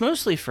it's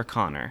mostly for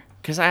Connor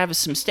because I have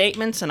some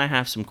statements and I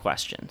have some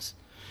questions.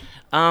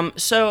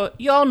 So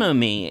you all know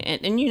me,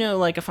 and you know,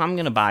 like if I'm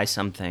gonna buy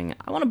something,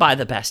 I want to buy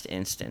the best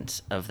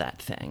instance of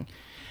that thing.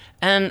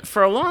 And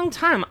for a long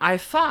time, I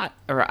thought,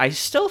 or I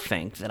still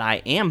think, that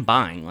I am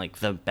buying like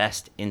the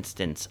best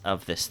instance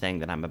of this thing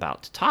that I'm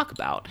about to talk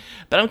about.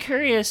 But I'm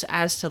curious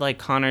as to like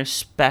Connor's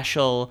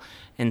special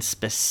and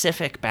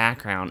specific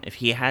background, if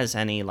he has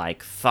any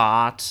like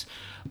thoughts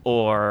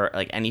or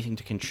like anything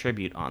to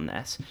contribute on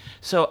this.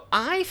 So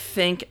I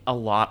think a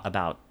lot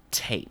about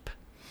tape.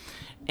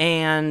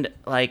 And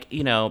like,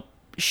 you know,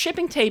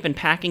 shipping tape and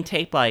packing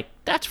tape, like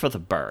that's for the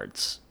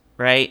birds,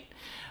 right?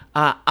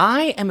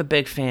 I am a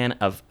big fan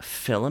of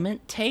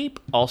filament tape,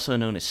 also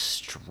known as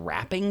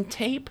strapping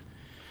tape,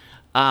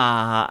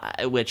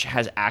 which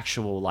has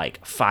actual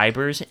like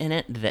fibers in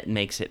it that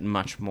makes it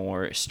much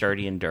more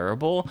sturdy and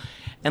durable.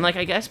 And like,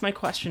 I guess my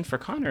question for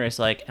Connor is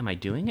like, am I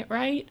doing it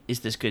right? Is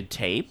this good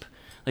tape?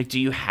 Like, do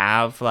you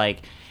have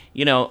like,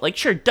 you know, like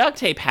sure, duct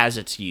tape has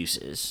its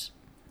uses.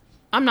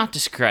 I'm not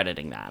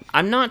discrediting that.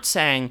 I'm not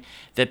saying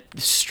that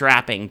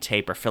strapping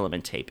tape or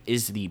filament tape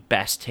is the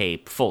best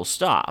tape, full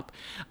stop.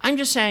 I'm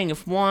just saying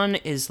if one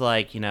is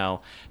like, you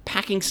know,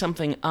 packing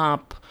something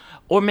up,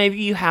 or maybe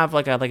you have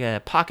like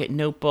a pocket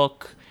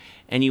notebook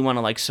and you want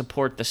to like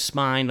support the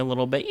spine a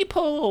little bit, you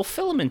put a little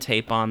filament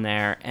tape on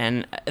there,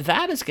 and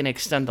that is going to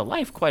extend the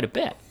life quite a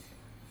bit.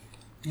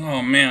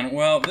 Oh man,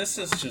 well, this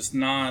is just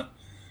not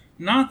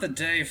the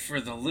day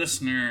for the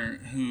listener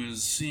who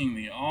is seeing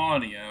the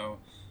audio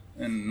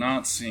and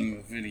not seeing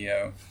the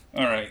video.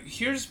 All right,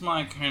 here's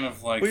my kind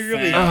of like. We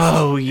really.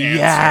 Oh answer,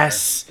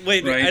 yes.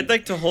 Wait, right? I'd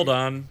like to hold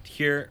on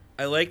here.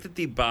 I like that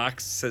the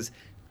box says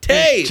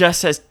tape. It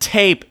just says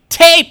tape,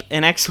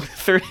 and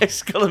 3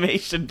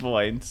 exclamation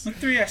points. With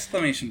 3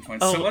 exclamation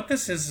points. Oh. So what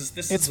this is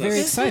It's is very a,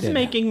 This excited. is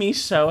making me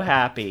so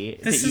happy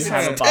This that you is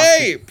have a a box.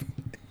 tape.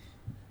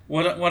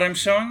 What I'm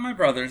showing my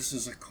brothers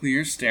is a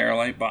clear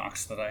Sterilite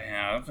box that I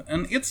have,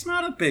 and it's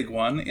not a big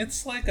one.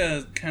 It's like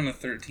a kind of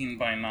 13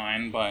 by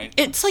 9 by.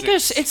 It's like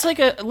 6. it's like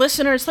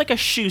a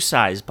shoe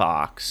size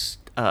box,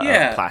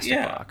 plastic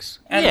box.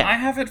 And yeah, I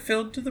have it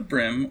filled to the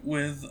brim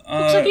with.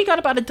 looks like you got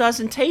about a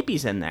dozen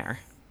tapies in there.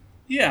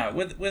 Yeah,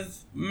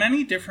 with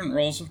many different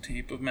rolls of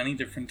tape of many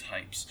different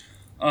types.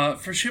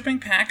 For shipping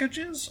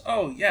packages,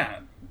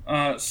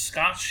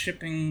 Scotch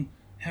Shipping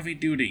Heavy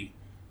Duty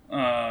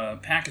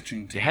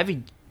packaging tape.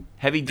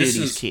 Heavy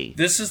duty's key.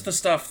 This is the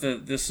stuff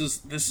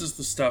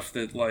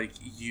that like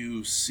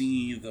you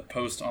see the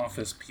post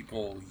office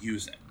people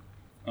using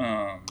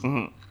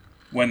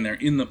when they're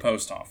in the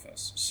post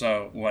office.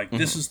 So like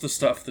this is the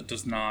stuff that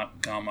does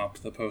not gum up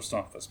the post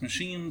office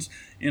machines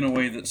in a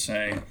way that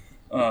say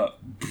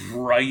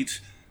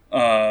bright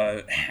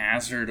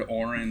hazard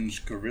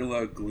orange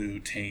Gorilla Glue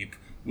tape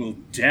will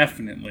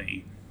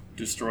definitely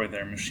destroy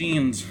their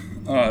machines.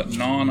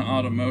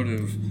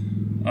 Non-automotive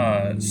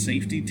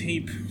safety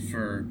tape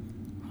for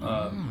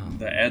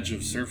the edge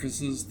of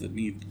surfaces that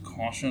need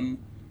caution.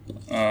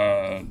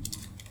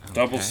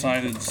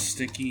 Double-sided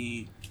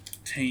sticky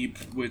tape,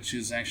 which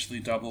is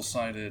actually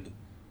double-sided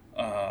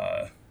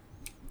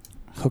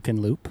Hook and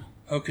loop.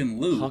 hook and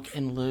loop. Hook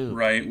and loop.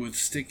 Right, with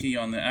sticky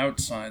on the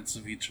outsides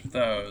of each of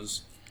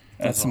those.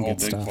 That's As a some whole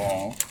good big stuff.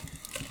 ball.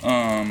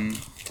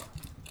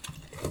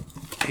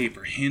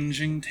 Paper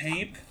hinging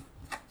tape,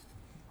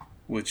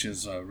 which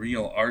is a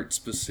real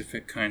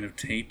art-specific kind of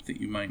tape that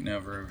you might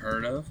never have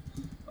heard of,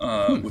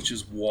 which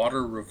is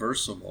water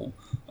reversible.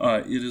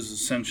 It is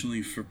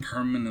essentially for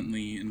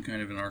permanently, in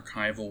kind of an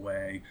archival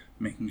way,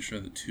 making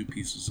sure that 2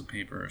 pieces of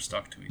paper are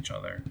stuck to each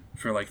other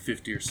for like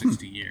 50 or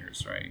 60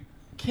 years, right?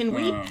 Can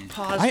we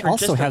pause I for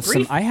also just have a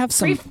brief, some. I have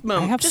some. brief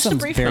moment? I have just some a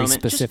brief very moment.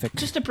 specific.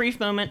 Just a brief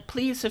moment,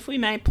 please, if we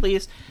may,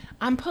 please.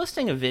 I'm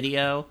posting a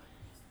video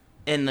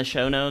in the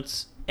show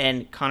notes,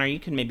 and Connor, you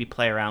can maybe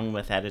play around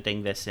with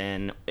editing this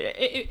in,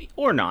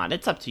 or not.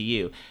 It's up to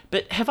you.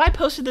 But have I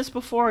posted this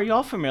before? Are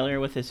y'all familiar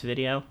with this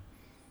video?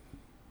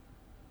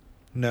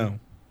 No.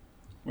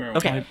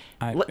 Okay.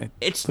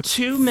 It's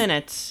 2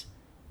 minutes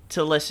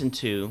to listen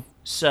to,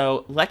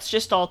 so let's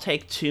just all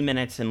take 2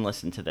 minutes and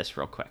listen to this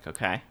real quick,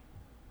 okay?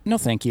 No,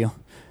 thank you,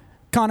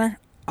 Connor.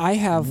 I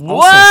have Whoa!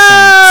 also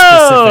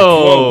some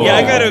specific. Yeah,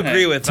 I got to Okay.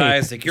 agree with Tape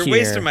Isaac. You're here.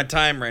 wasting my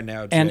time right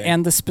now, Jay.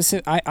 And the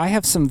specific. I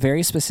have some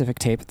very specific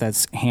tape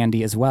that's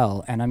handy as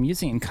well, and I'm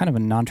using it in kind of a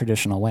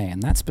non-traditional way.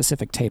 And that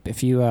specific tape,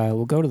 if you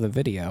will go to the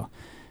video,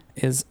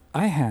 is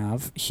I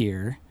have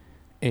here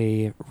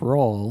a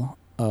roll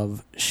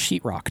of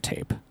sheetrock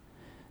tape.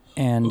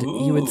 And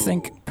you would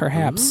think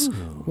perhaps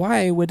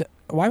why would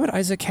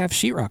Isaac have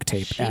sheetrock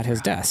tape at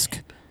his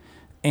desk?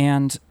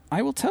 And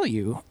I will tell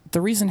you,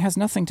 the reason has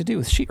nothing to do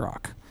with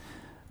sheetrock.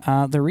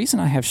 The reason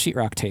I have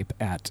sheetrock tape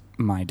at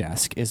my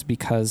desk is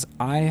because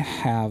I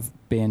have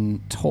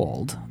been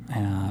told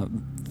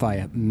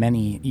via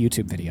many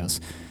YouTube videos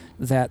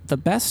that the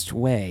best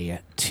way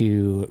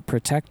to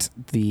protect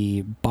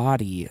the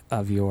body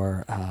of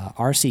your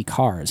RC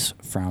cars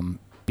from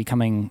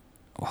becoming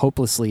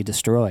hopelessly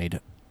destroyed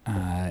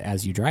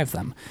as you drive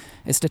them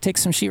is to take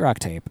some sheetrock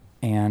tape,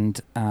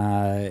 and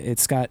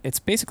it's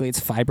basically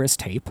fibrous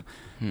tape,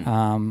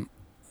 and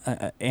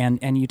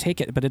you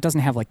take it, but it doesn't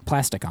have like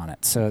plastic on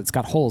it, so it's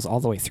got holes all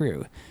the way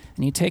through,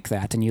 and you take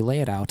that and you lay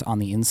it out on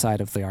the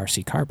inside of the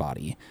RC car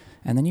body,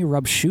 and then you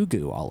rub shoe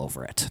goo all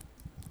over it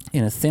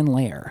in a thin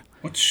layer.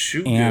 What's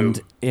shoe goo?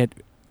 And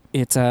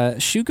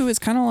shoe goo is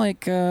kind of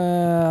like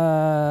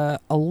a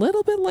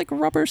little bit like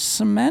rubber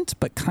cement,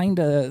 but kind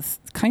of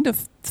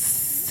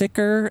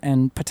thicker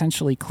and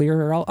potentially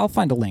clearer. I'll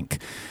find a link.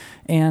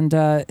 And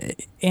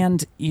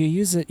you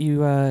use it.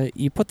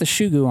 You put the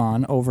shoe goo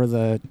on over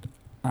the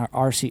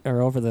RC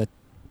or over the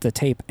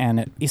tape, and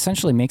it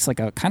essentially makes like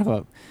a kind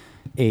of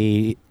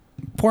a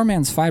poor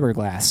man's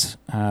fiberglass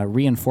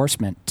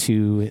reinforcement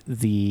to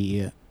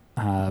the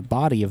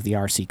body of the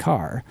RC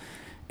car.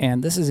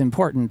 And this is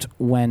important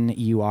when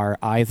you are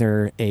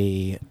either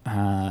a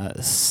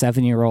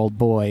 7-year-old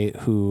boy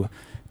who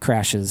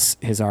crashes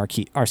his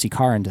RC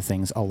car into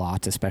things a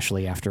lot,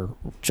 especially after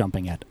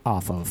jumping it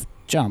off of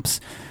jumps,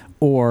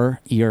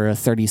 or you're a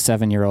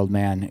 37-year-old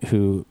man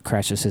who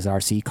crashes his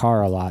RC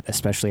car a lot,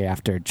 especially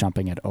after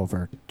jumping it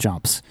over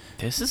jumps.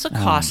 This is a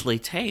costly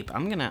tape.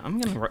 I'm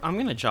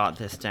gonna jot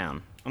this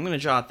down. I'm gonna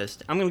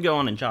go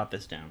on and jot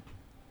this down.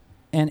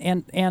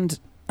 And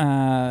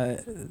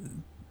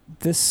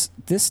this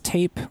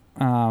tape,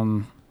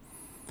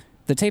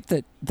 the tape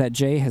that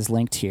Jay has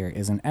linked here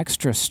is an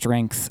extra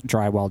strength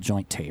drywall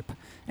joint tape.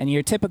 And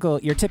your typical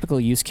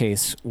use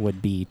case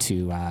would be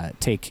to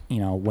take,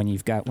 when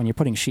you're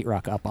putting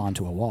sheetrock up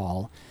onto a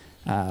wall,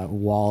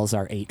 walls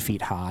are 8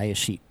 feet high. A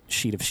sheet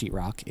of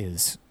sheetrock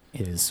is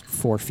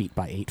 4 feet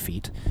by 8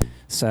 feet.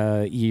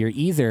 So you're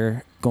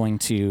either going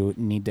to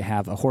need to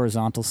have a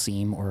horizontal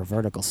seam or a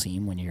vertical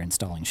seam when you're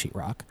installing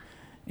sheetrock.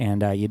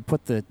 And you'd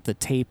put the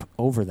tape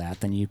over that.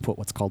 Then you'd put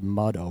what's called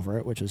mud over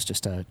it, which is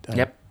just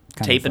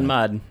tape and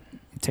mud.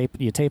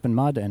 You tape and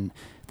mud, and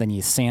then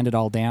you sand it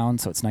all down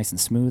so it's nice and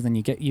smooth,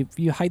 and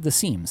you hide the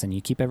seams and you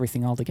keep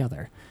everything all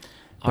together.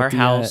 But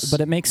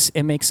it makes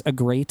a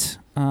great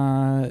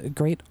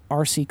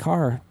RC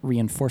car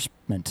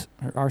reinforcement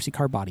or RC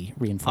car body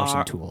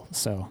reinforcing tool.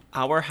 So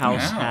our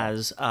house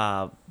has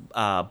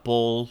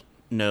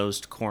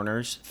bull-nosed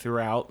corners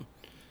throughout,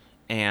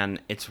 and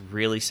it's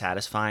really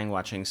satisfying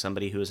watching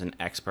somebody who is an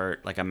expert,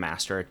 like a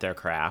master at their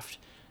craft,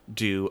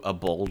 do a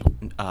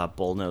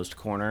bull-nosed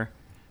corner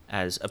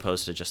as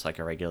opposed to just like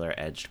a regular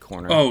edged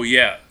corner. Oh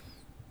yeah.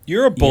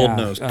 You're a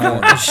bold-nosed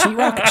corner.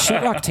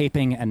 Sheetrock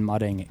taping and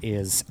mudding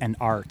is an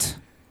art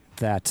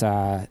that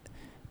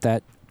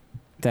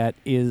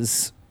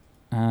is.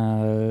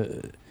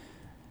 I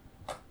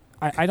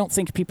don't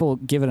think people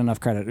give it enough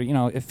credit.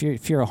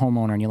 If you're a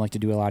homeowner and you like to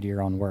do a lot of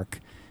your own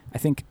work, I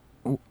think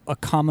a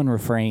common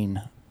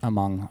refrain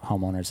among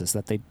homeowners is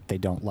that they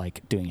don't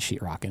like doing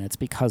sheetrock, and it's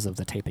because of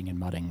the taping and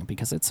mudding,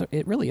 because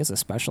it really is a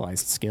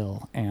specialized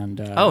skill. And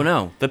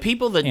the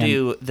people that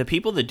do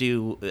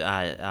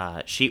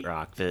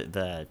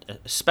sheetrock,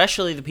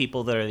 especially the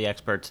people that are the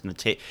experts in the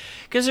tape,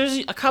 because there's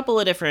a couple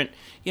of different,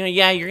 you're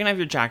gonna have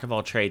your jack of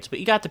all trades, but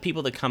you got the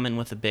people that come in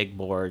with the big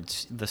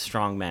boards, the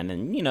strong men,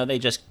 and they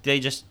just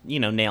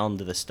nail them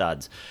to the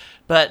studs.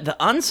 But the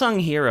unsung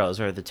heroes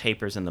are the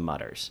tapers and the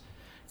mudders.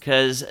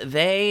 Because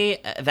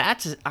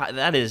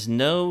that is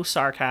no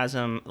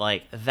sarcasm.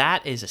 Like,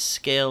 that is a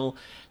skill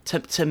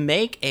to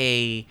make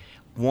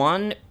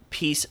one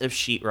piece of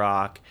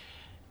sheetrock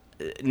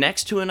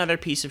next to another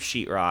piece of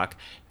sheetrock,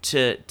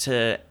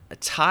 to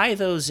tie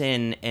those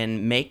in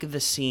and make the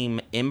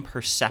seam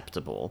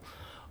imperceptible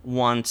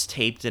once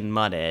taped and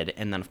mudded,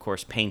 and then of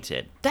course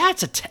painted.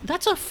 That's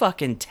a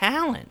fucking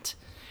talent.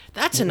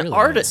 That's an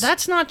art.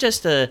 That's not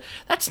just a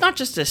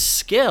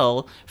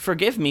skill.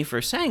 Forgive me for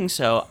saying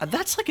so.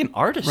 That's like an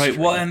artistry. Right.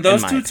 Well, and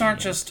those dudes aren't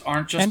just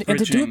bridging.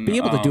 And to be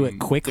able to do it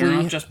quickly, they're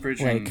not just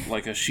bridging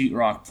like a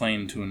sheetrock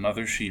plane to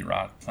another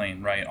sheetrock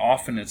plane. Right.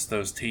 Often it's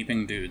those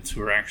taping dudes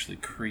who are actually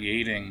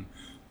creating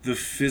the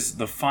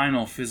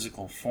final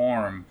physical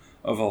form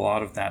of a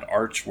lot of that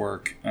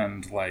archwork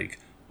and like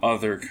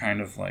other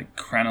kind of like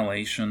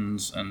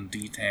crenellations and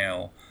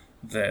detail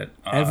that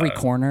every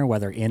corner,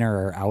 whether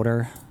inner or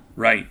outer.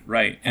 Right.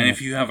 And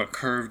if you have a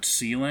curved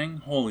ceiling,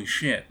 holy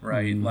shit,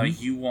 right? Mm-hmm.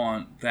 Like, you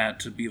want that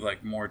to be,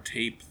 like, more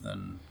tape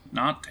than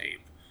not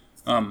tape.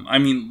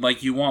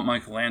 You want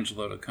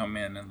Michelangelo to come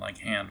in and, like,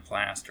 hand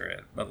plaster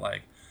it, but,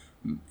 like,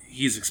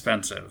 he's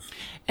expensive.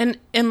 And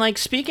like,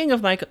 speaking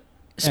of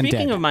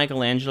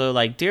Michelangelo,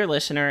 like, dear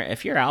listener,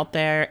 if you're out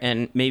there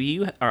and maybe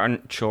you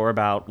aren't sure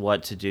about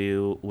what to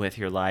do with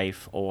your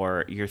life,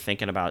 or you're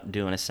thinking about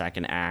doing a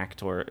second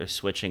act or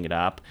switching it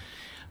up,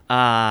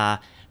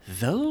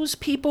 those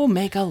people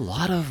make a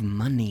lot of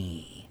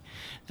money.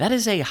 That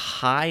is a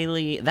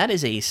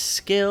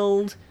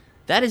skilled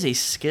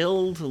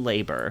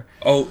labor.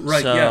 Oh,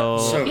 right, yeah.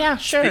 So, yeah,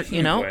 sure.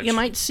 You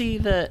might see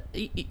the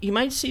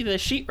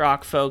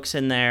sheetrock folks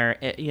in their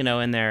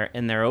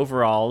in their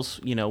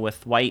overalls,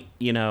 with white,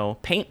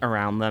 paint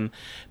around them,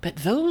 but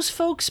those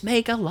folks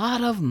make a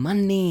lot of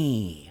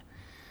money.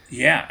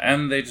 Yeah,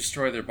 and they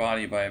destroy their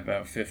body by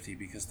about 50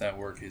 because that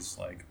work is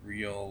like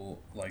real,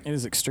 like it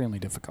is extremely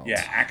difficult.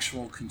 Yeah,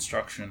 actual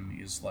construction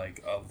is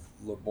like a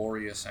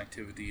laborious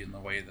activity in the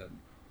way that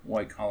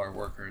white collar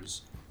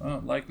workers,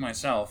 like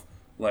myself,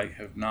 like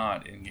have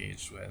not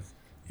engaged with.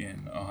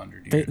 in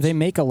 100 years. They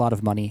make a lot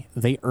of money.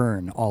 They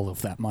earn all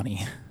of that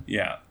money.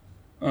 Yeah.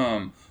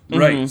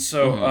 Right.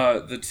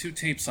 So the two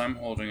tapes I'm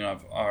holding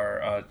up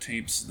are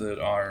tapes that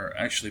are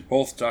actually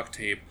both duct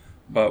tape,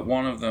 but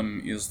one of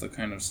them is the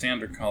kind of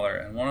standard color,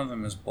 and one of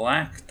them is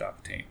black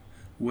duct tape,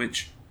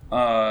 which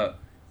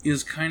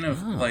is kind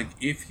of like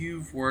if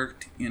you've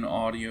worked in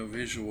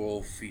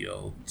audiovisual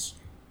fields,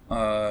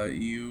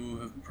 you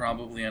have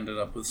probably ended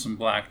up with some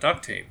black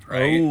duct tape,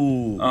 right?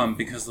 Oh.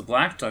 Because the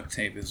black duct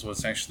tape is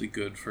what's actually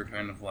good for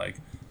kind of like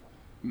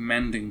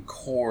mending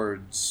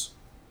cords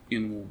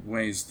in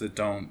ways that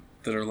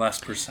are less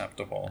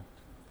perceptible.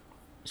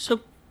 So,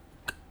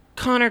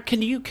 Connor,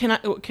 can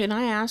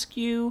I ask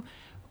you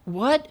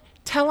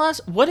tell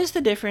us what is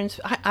the difference?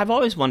 I've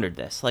always wondered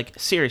this. Like,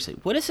 seriously,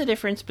 what is the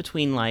difference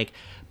between like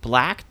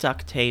black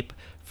duct tape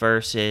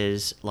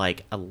versus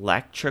like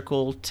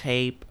electrical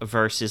tape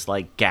versus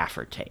like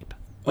gaffer tape?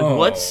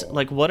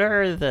 Like what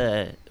are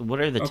the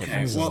differences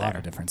There's a lot there?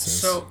 of differences.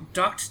 So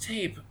duct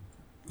tape,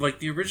 like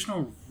the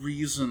original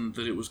reason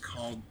that it was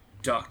called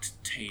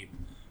duct tape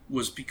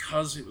was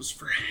because it was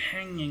for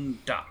hanging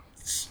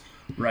ducts,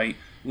 right?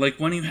 Like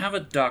when you have a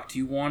duct,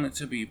 you want it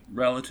to be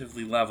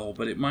relatively level,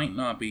 but it might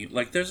not be.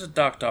 Like there's a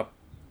duct up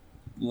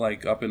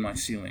in my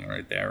ceiling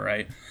right there,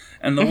 right?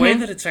 And the way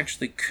that it's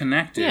actually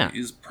connected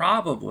is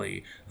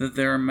probably that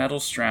there are metal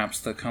straps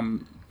that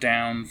come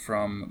down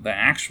from the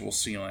actual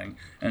ceiling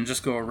and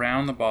just go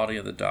around the body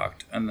of the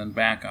duct and then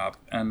back up,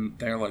 and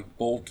they're like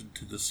bolted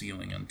to the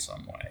ceiling in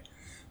some way.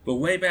 But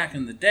way back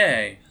in the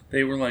day,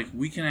 they were like,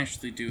 we can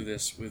actually do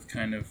this with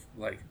kind of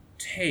like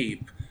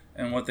tape,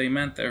 and what they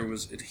meant there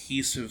was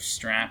adhesive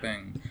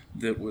strapping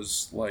that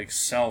was like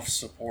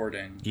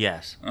self-supporting.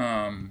 Yes.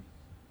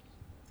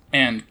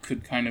 And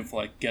could kind of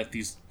like get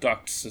these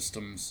duct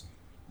systems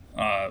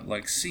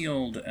like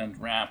sealed and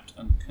wrapped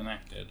and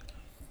connected.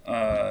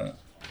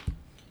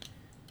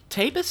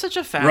 Tape is such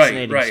a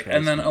fascinating right. space.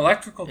 And then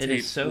electrical tape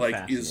is so is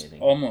fascinating.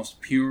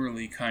 almost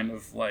purely kind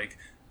of like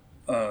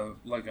a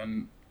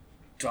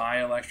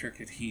dielectric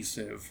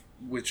adhesive,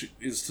 which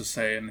is to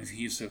say an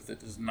adhesive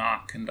that does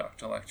not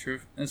conduct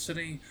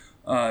electricity,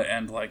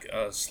 and like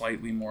a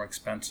slightly more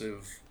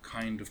expensive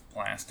kind of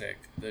plastic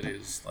that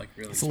is like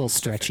really It's a little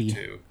stretchy.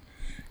 too.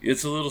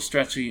 It's a little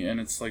stretchy, and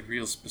it's like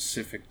real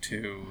specific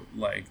to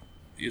like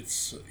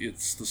it's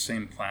the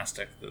same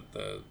plastic that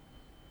the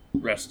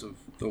rest of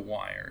the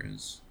wire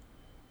is.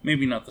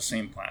 Maybe not the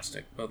same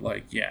plastic, but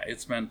like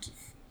it's meant to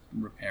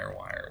repair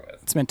wire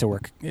with. It's meant to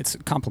work. It's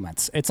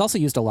complements. It's also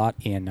used a lot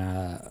in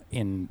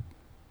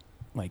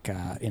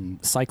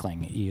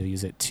cycling. You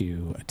use it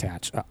to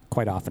attach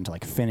quite often to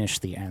like finish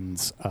the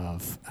ends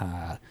of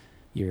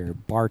your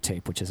bar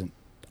tape, which is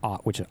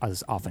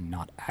often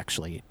not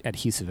actually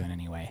adhesive in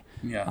any way.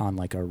 Yeah. On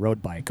like a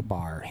road bike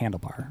bar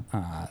handlebar,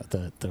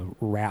 the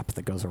wrap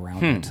that goes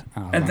around it.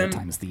 A lot of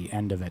times the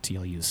end of it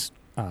you'll use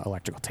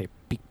electrical tape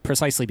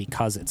precisely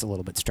because it's a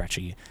little bit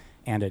stretchy,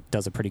 and it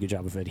does a pretty good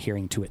job of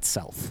adhering to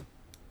itself.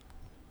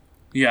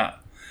 Yeah.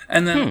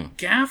 And then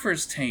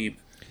gaffer's tape.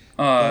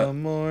 The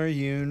more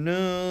you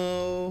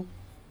know.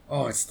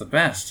 Oh, it's the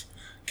best.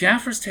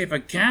 Gaffer's tape. A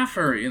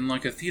gaffer in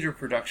like a theater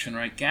production,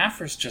 right?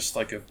 Gaffer's just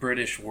like a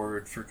British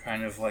word for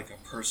kind of like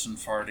a person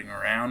farting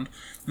around.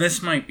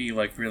 This might be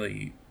like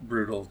really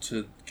brutal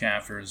to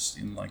gaffers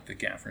in like the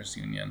Gaffers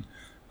Union.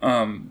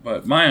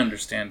 But my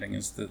understanding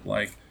is that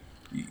like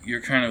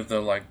you're kind of the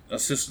like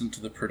assistant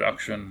to the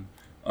production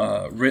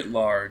writ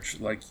large.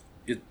 Like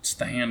it's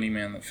the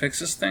handyman that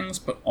fixes things,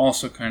 but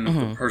also kind of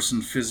the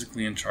person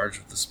physically in charge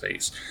of the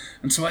space.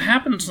 And so what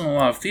happens in a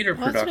lot of theater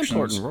productions... That's an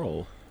important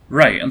role.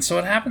 Right, and so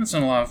what happens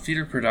in a lot of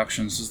theater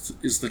productions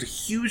is that a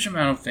huge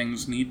amount of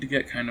things need to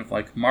get kind of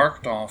like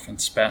marked off and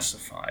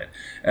specified.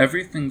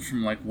 Everything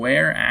from like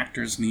where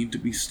actors need to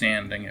be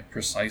standing at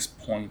precise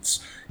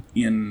points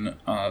in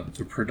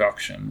the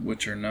production,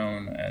 which are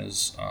known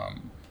as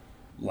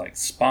like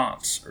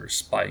spots or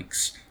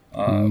spikes.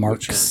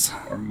 Marks.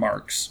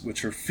 Marks,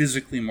 which are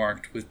physically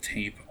marked with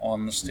tape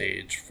on the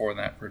stage for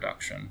that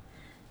production.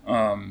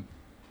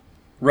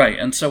 Right,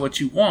 and so what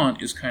you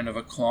want is kind of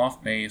a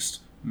cloth-based,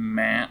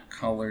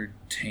 matte-colored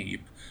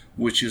tape,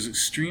 which is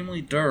extremely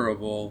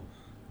durable,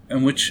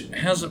 and which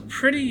has a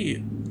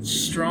pretty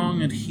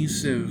strong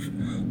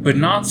adhesive, but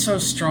not so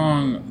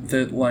strong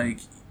that, like,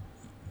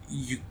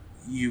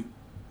 you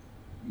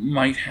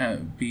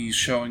might be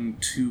showing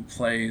two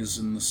plays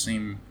in the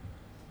same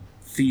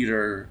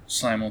theater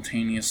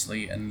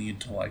simultaneously and need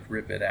to like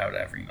rip it out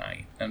every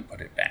night and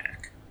put it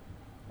back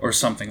or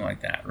something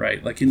like that,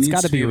 right? Like it needs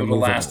to be able to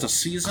last a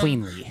season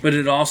cleanly, but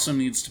it also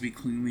needs to be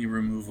cleanly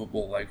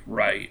removable like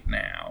right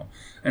now.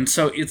 And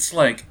so it's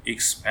like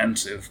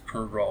expensive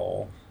per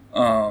roll,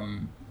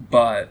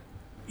 but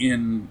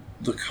in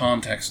the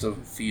context of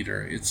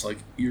theater it's like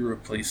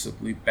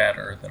irreplaceably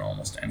better than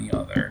almost any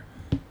other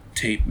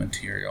tape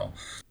material.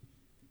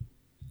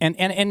 And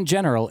in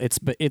general it's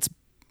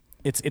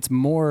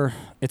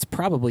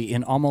probably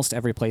in almost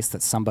every place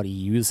that somebody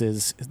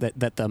uses,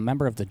 that the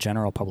member of the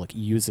general public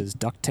uses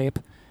duct tape,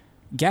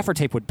 gaffer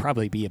tape would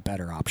probably be a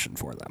better option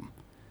for them.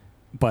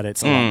 but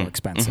it's a lot more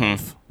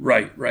expensive.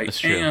 Right. That's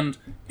true.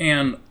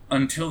 And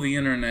until the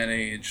internet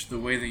age, the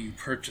way that you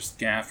purchased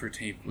gaffer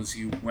tape was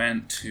you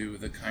went to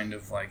the kind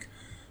of like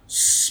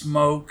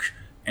smoke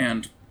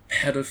and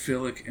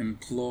pedophilic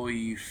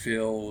employee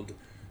filled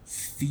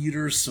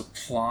theater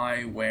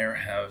supply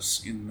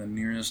warehouse in the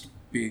nearest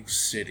big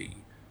city,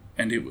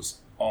 and it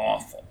was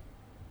awful.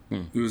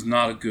 It was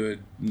not a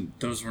good.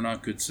 Those were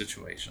not good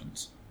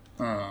situations.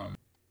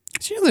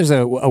 So, there's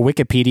a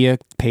Wikipedia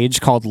page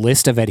called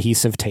List of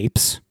Adhesive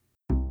Tapes.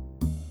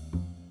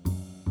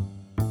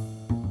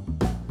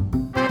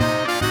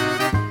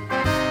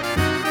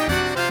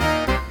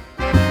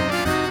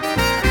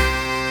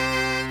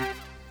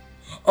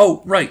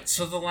 Oh, right.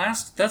 So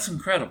that's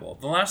incredible.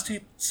 The last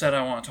tape set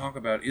I want to talk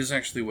about is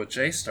actually what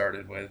Jay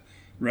started with,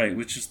 right?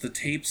 Which is the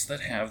tapes that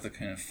have the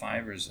kind of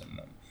fibers in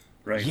them,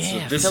 right?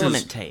 Yeah, so this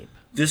filament is, tape.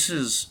 This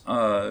is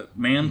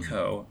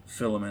Manco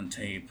filament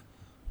tape,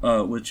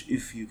 which,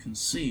 if you can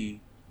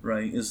see,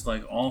 right, is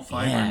like all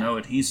fiber, no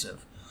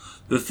adhesive.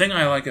 The thing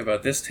I like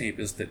about this tape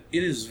is that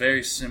it is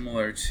very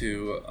similar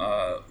to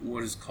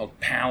what is called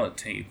pallet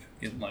tape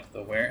in like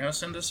the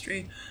warehouse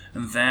industry,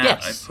 and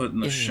that I put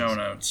in the show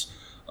notes.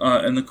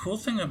 And the cool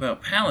thing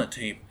about pallet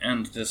tape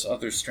and this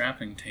other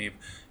strapping tape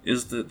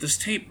is that this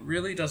tape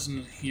really doesn't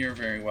adhere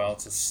very well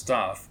to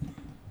stuff,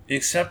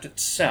 except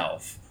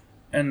itself.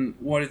 And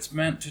what it's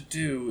meant to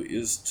do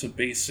is to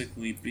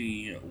basically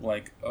be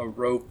like a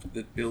rope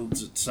that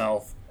builds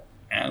itself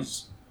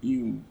as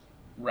you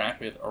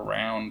wrap it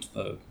around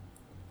the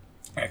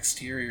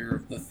exterior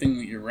of the thing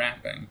that you're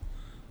wrapping.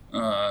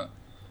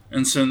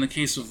 And so in the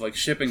case of like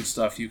shipping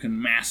stuff, you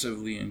can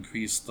massively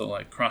increase the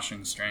like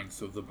crushing strength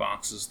of the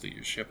boxes that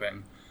you're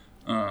shipping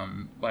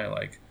by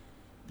like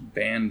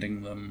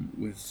banding them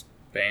with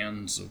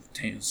bands of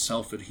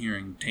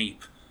self-adhering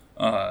tape.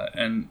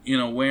 And in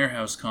a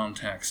warehouse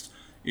context,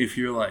 if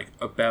you're like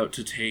about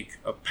to take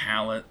a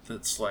pallet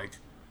that's like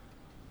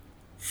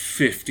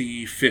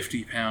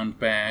 50-pound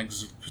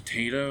bags of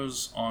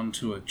potatoes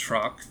onto a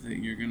truck that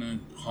you're gonna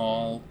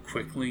haul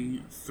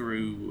quickly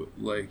through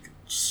like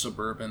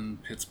suburban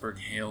Pittsburgh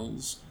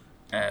hills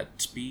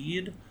at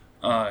speed,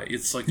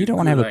 it's like you don't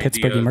want to have a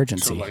Pittsburgh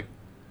emergency. To, like,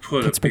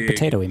 put Pittsburgh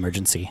potato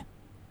emergency.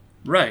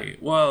 Right.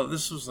 Well,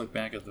 this was like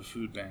back at the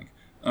food bank,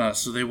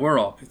 so they were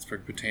all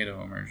Pittsburgh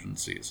potato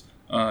emergencies.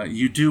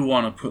 You do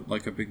want to put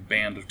like a big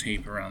band of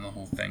tape around the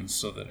whole thing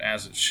so that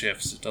as it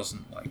shifts, it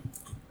doesn't like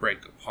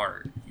break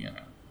apart. You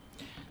know.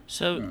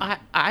 So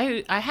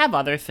I have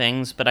other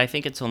things, but I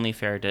think it's only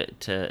fair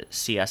to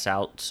see us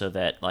out so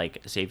that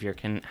like Xavier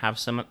can have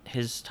some of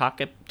his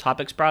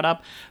topics brought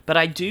up. But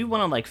I do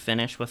want to like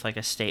finish with like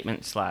a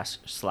statement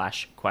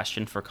slash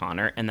question for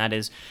Connor, and that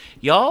is,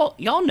 y'all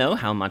know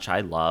how much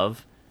I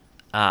love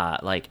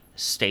like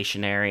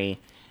stationery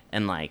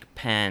and like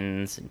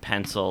pens and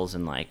pencils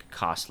and like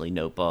costly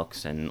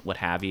notebooks and what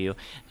have you.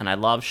 And I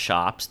love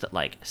shops that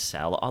like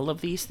sell all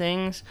of these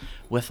things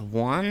with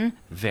one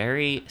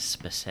very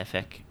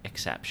specific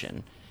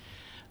exception.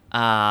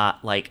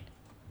 Like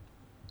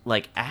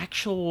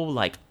actual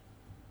like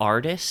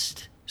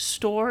artist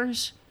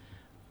stores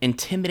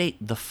intimidate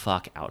the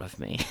fuck out of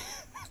me.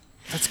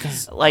 That's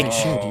because like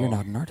you're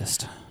not an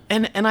artist.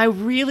 And I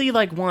really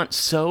like want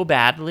so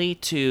badly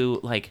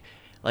to like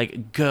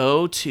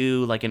go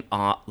to like an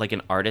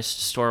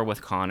artist store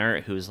with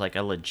Connor, who's like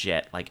a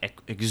legit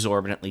like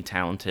exorbitantly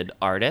talented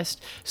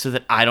artist, so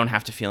that I don't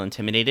have to feel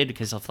intimidated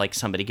because if like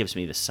somebody gives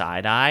me the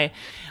side eye,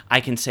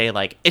 I can say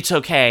like, it's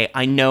okay,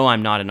 I know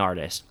I'm not an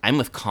artist, I'm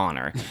with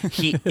Connor,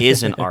 he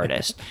is an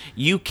artist.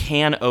 You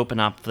can open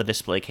up the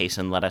display case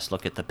and let us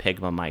look at the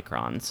Pigma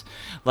microns.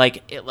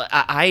 Like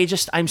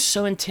I'm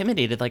so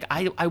intimidated. Like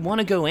I want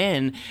to go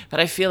in, but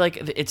I feel like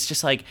it's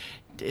just like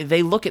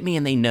they look at me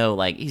and they know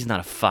like he's not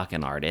a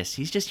fucking artist.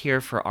 He's just here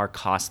for our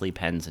costly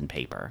pens and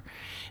paper.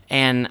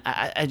 And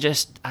I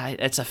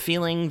it's a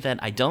feeling that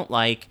I don't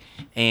like,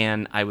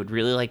 and I would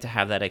really like to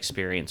have that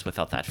experience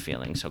without that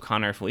feeling. So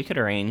Connor, if we could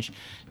arrange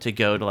to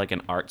go to like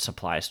an art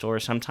supply store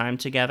sometime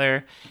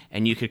together,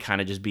 and you could kind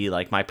of just be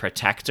like my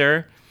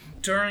protector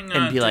during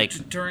and be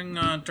like during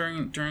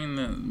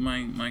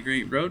my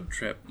great road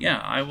trip.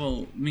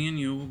 Yeah, me and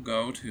you will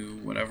go to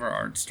whatever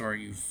art store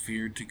you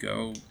feared to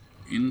go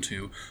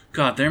into.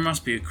 God, there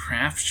must be a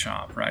craft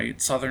shop,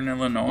 right? Southern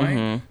Illinois.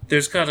 Mm-hmm.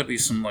 There's got to be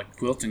some like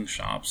quilting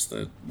shops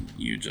that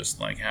you just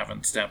like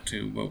haven't stepped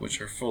to, but which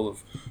are full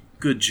of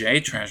good J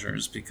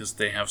treasures because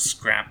they have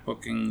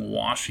scrapbooking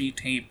washi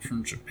tape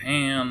from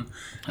Japan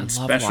and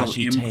special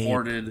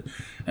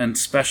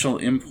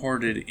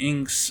imported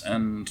inks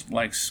and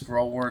like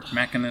scrollwork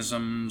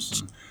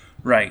mechanisms.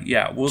 Right,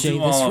 yeah, we'll Jay,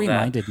 do all of that. This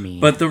reminded me.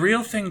 But the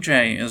real thing,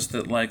 Jay, is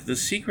that like the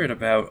secret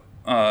about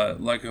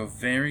like a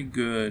very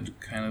good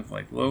kind of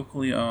like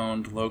locally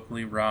owned,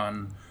 locally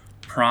run,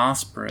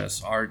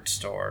 prosperous art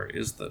store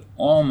is that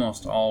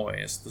almost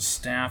always the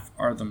staff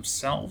are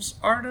themselves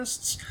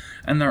artists,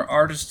 and they're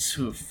artists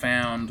who have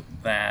found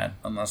that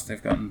unless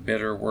they've gotten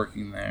bitter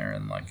working there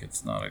and like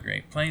it's not a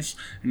great place,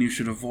 and you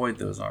should avoid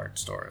those art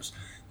stores.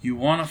 You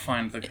want to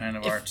find the kind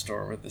of art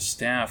store where the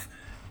staff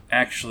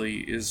actually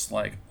is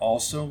like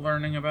also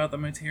learning about the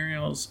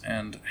materials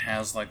and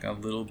has like a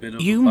little bit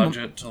of You a m-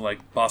 budget to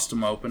like bust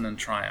them open and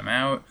try them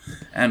out,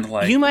 and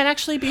like You might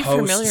actually be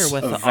familiar hosts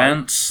with the art.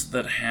 events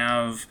that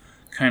have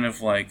kind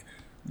of like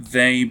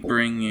they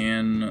bring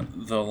in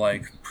the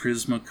like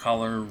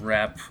Prismacolor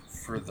rep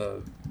for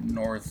the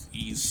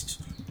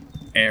Northeast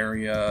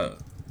area,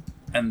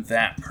 and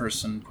that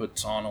person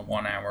puts on a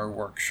 1-hour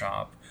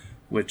workshop,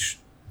 which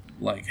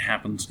like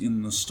happens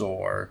in the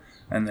store,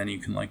 and then you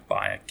can like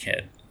buy a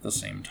kit at the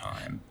same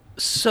time.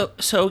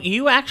 So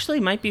you actually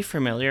might be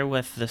familiar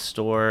with the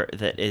store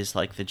that is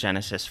like the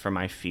genesis for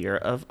my fear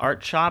of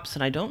art shops,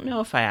 and I don't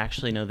know if I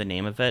actually know the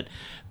name of it,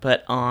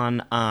 but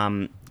on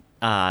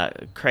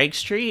Craig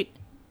Street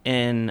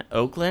in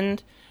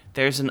Oakland,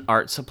 there's an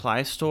art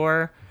supply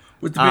store.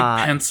 With the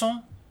big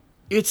pencil?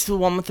 It's the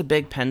one with the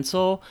big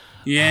pencil.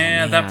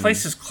 Yeah, Oh, that man.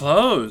 place is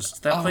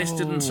closed. That place Oh.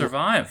 didn't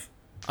survive.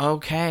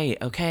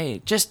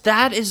 Okay. Just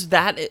that is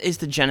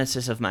the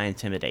genesis of my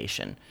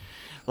intimidation.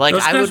 Like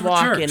Those I guys would were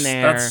walk jerks. in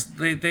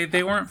there.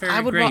 They weren't very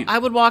I would great. I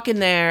would walk in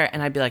there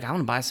and I'd be like, I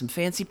want to buy some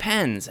fancy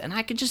pens, and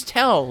I could just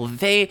tell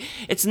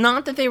it's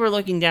not that they were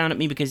looking down at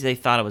me because they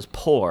thought I was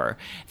poor.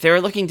 They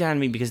were looking down at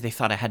me because they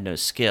thought I had no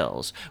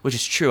skills, which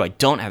is true. I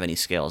don't have any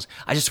skills.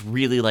 I just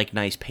really like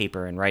nice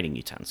paper and writing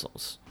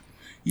utensils.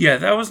 Yeah,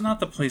 that was not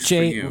the place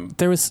Jay, for you.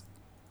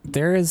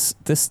 there is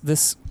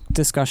this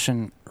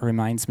discussion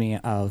reminds me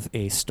of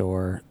a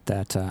store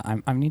that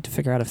I need to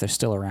figure out if they're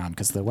still around,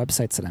 because the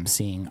websites that I'm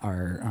seeing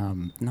are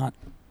not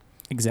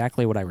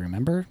exactly what I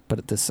remember.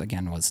 But this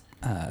again was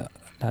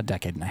a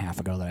decade and a half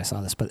ago that I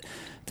saw this. But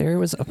there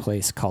was a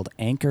place called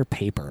Anchor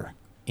Paper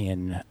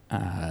in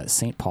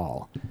St.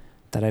 Paul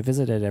that I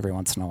visited every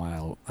once in a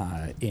while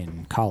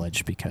in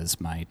college, because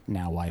my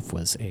now wife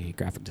was a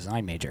graphic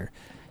design major.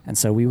 And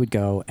so we would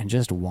go and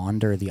just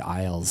wander the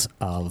aisles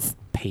of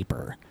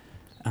paper,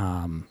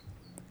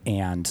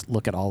 and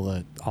look at all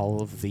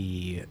of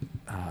the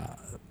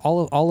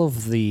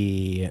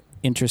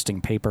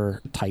interesting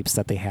paper types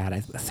that they had.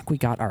 I think we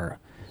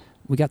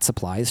got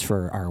supplies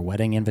for our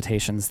wedding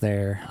invitations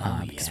there,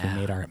 because we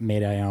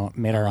made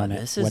our own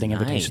this is wedding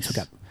invitations.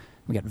 nice.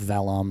 We got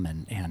vellum,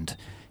 and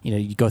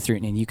you go through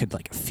it and you could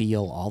like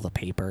feel all the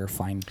paper,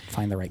 find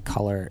the right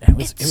color. It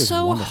was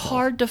so wonderful.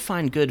 hard to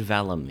find good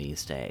vellum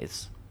these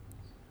days.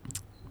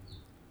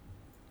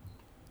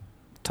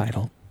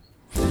 Title.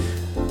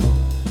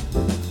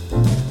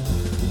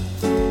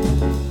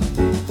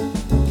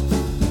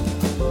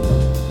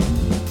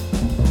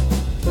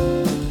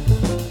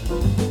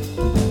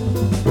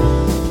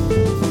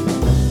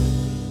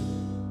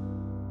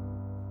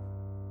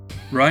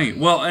 Right.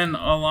 Well, and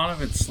a lot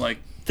of it's like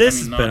This I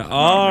has mean, been not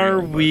Are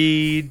real, but-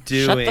 We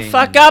Doing? Shut the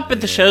fuck up!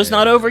 But the show's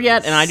not over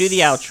yet, and I do the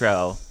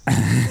outro.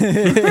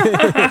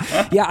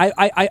 Yeah,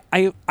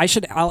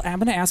 I'm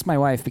gonna ask my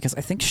wife, because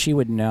I think she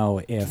would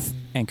know if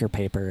Anchor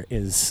Paper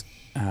is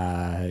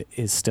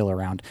still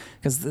around,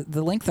 because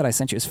the link that I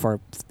sent you is for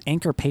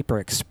Anchor Paper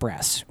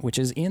Express, which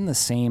is in the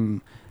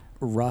same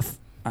rough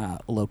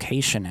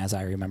location as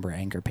I remember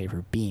Anchor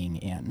Paper being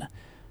in.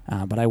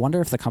 But I wonder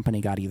if the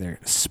company got either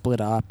split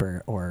up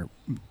or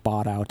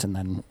bought out and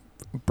then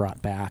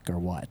brought back, or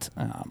what.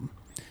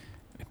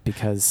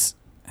 Because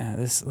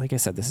this, like I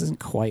said, this isn't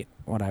quite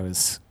what I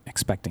was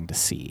expecting to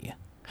see.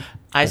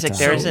 Isaac, But,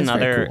 there's so it's very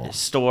another cool.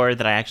 store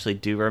that I actually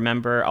do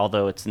remember,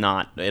 although it's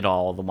not at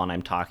all the one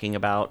I'm talking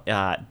about.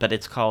 But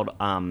it's called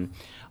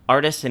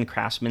Artists and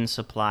Craftsmen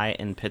Supply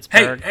in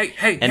Pittsburgh.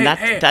 Hey, and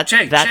Jay, that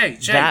Jay, look in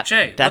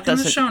the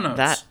doesn't- show notes.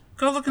 that-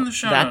 Go look in the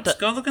show that notes. do-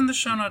 Go look in the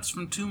show notes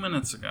from 2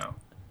 minutes ago.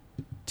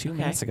 2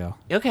 minutes ago.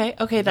 Okay,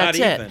 that's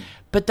it. even.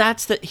 But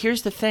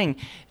here's the thing.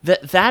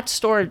 That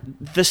store,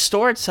 the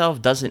store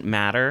itself doesn't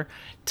matter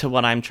to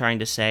what I'm trying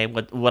to say.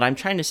 What I'm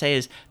trying to say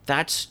is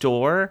that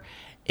store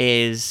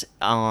is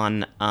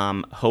on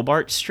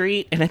Hobart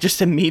Street, and it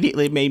just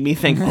immediately made me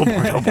think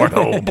Hobart.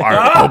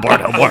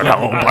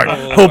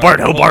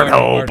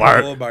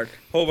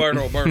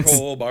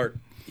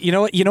 You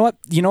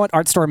know what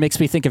art store makes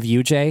me think of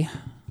you, Jay?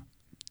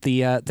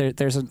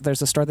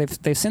 There's a store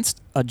they've since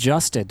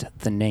adjusted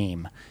the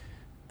name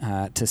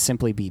to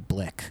simply be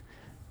Blick,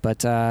 but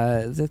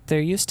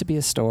there used to be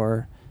a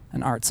store,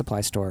 an art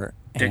supply store,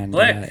 Dick and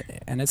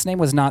Blick. and its name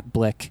was not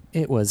Blick,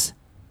 it was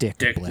Dick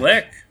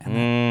Blick.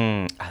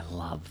 I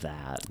love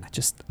that. I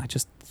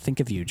just think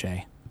of you,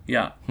 Jay.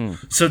 Yeah.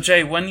 So,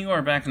 Jay, when you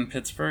are back in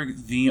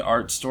Pittsburgh, the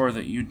art store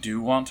that you do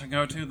want to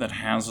go to that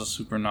has a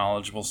super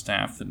knowledgeable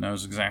staff that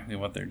knows exactly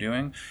what they're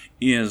doing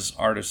is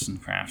Artists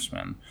and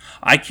Craftsmen.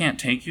 I can't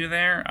take you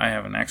there. I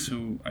have an ex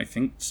who I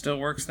think still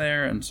works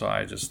there, and so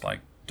I just,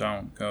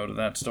 don't go to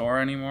that store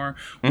anymore.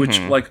 Which,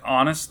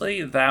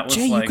 honestly, that was,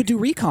 Jay, you could do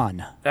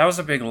recon. that was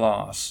a big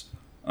loss.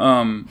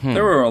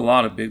 There were a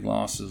lot of big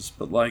losses,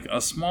 but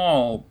a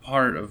small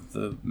part of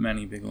the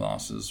many big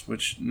losses,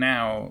 which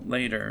now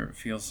later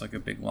feels like a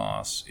big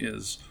loss,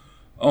 is,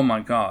 oh my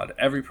god,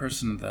 every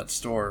person at that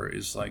store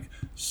is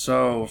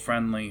so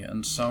friendly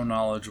and so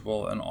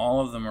knowledgeable, and all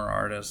of them are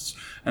artists,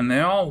 and they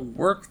all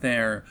work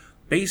there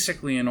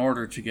basically in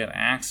order to get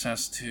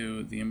access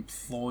to the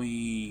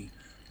employee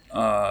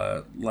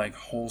like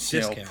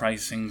wholesale Discount.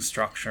 pricing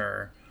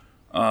structure,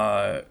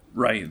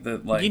 right?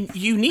 That like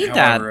You need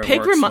that. however it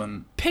works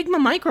when- Pigma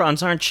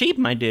microns aren't cheap,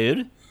 my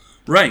dude.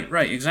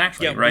 Right,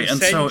 exactly, Yeah, right, we and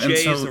send so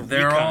Jay as a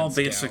they're recon all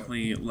scout.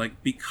 basically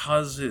like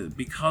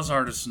because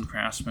Artisan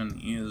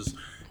Craftsman is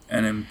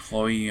an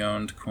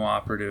employee-owned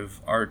cooperative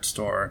art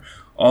store.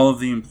 All of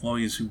the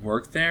employees who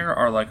work there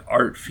are like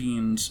art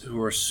fiends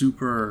who are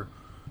super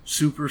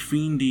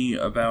fiendy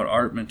about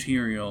art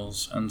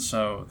materials, and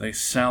so they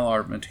sell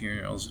art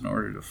materials in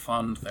order to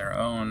fund their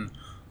own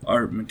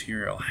art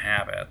material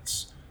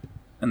habits.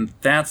 And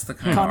that's the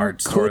kind of Connor,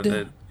 art store could-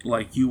 that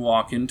like you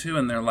walk into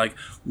and they're like,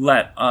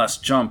 let us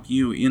jump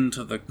you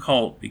into the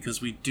cult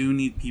because we do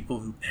need people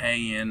who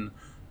pay in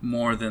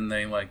more than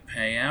they like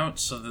pay out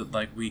so that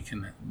like we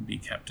can be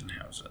kept in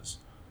houses.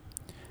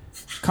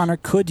 Connor,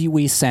 could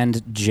we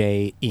send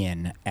Jay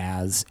in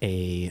as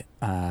a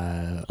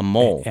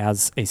mole.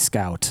 as a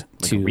scout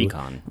Like to a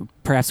recon.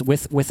 perhaps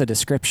with a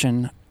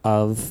description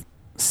of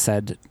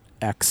said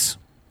X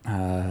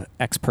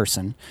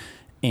person,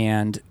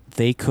 and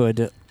they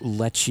could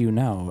let you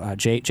know.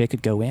 Jay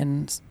could go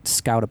in,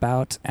 scout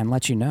about, and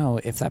let you know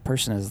if that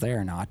person is there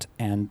or not,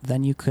 and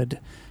then you could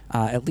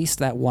at least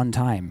that one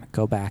time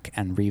go back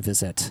and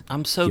revisit.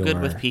 I'm so good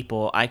with your-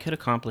 people. I could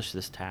accomplish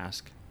this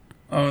task.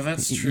 Oh,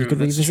 that's You true. could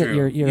that's revisit true.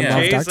 your yeah.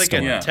 loved Jay's art like store.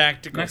 a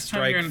tactical Next time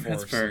strike you're in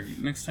force.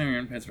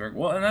 Pittsburgh.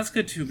 Well, and that's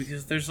good too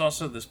because there's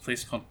also this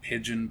place called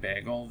Pigeon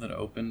Bagel that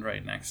opened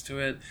right next to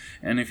it.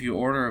 And if you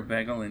order a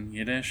bagel in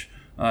Yiddish,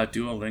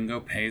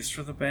 Duolingo pays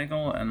for the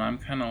bagel, and I'm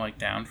kind of like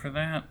down for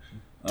that.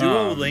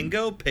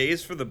 Duolingo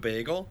pays for the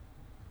bagel?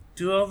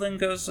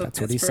 Duolingo's a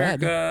That's what he Pittsburgh.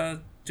 said.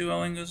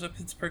 Duolingo's a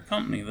Pittsburgh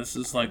company. This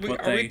is like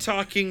what Are they. we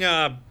talking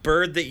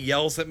bird that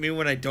yells at me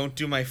when I don't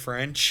do my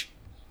French?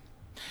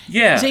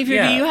 Yeah, Xavier,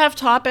 yeah. do you have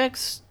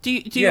topics? Do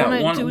we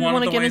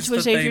want to get into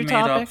a Xavier they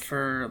topic? made up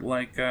for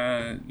like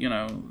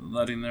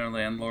letting their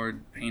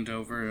landlord paint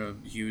over a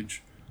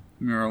huge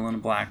mural in a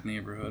black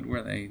neighborhood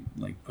where they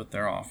like put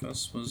their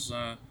office was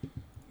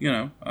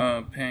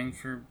paying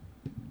for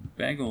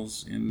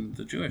bagels in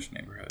the Jewish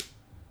neighborhood.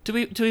 Do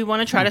we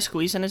want to try to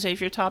squeeze in a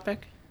Xavier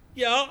topic?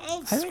 Yeah,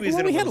 I'll I think, squeeze well,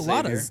 in we a had a little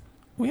lot Xavier. of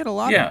we had a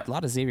lot Yeah.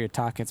 of Xavier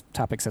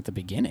topics at the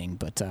beginning,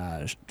 but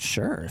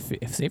sure,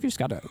 if Xavier's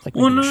got a like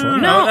Well, maybe no, a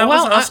short No, That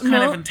well, was us kind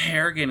no. of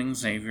interrogating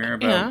Xavier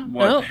about Yeah,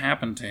 what no.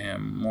 happened to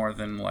him more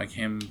than like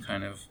him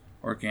kind of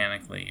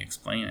organically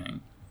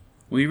explaining.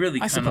 We really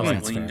I kind of suppose like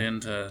that's leaned fair.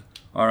 into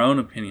our own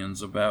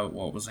opinions about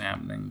what was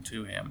happening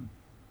to him.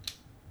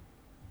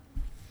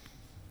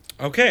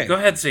 Okay. Go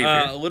ahead,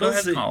 Xavier. Little Go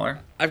ahead, Z- caller.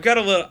 I've got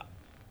a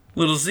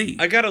Little Z.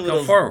 I got a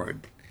little- Go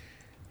forward.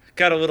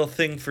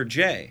 thing for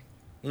Jay.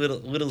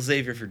 Little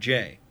Xavier for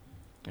Jay.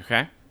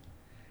 Okay.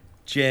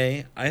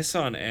 Jay, I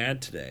saw an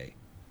ad today.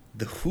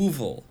 The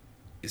Hoovel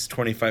is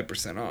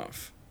 25%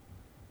 off.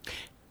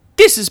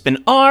 This has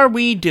been Are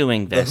We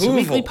Doing This? The A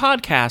weekly Hoovel.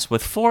 podcast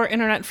with 4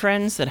 internet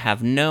friends that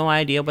have no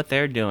idea what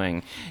they're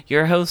doing.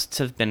 Your hosts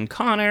have been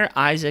Connor,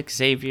 Isaac,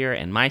 Xavier,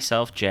 and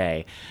myself,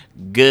 Jay.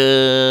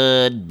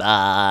 Goodbye.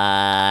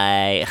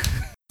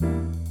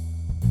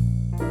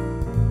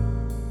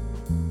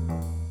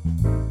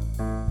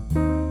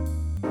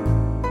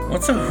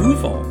 What's a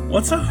Hoovel?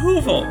 What's a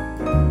Hoovel?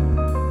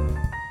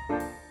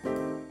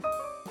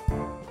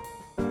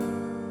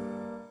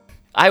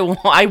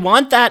 I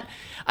want that.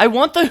 I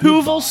want the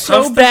Hoovel so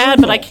How's the bad,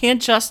 but I Hoovel?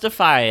 can't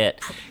justify it.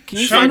 Can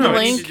you Shut find a up.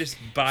 I need link? to just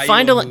buy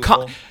Find you a link.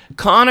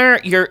 Connor,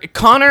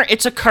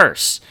 it's a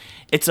curse.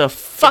 It's a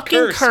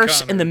fucking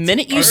curse, Connor. and the It's a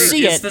minute you curse.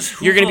 see Is it,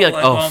 this you're gonna be Hoovel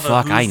like, like "Oh all the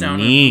fuck, I Who's down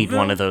in need Whoville,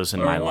 one of those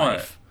in or my what?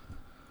 life."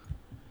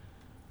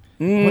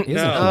 What is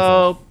No. a Hoovel?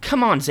 Oh,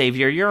 come on,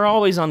 Xavier. You're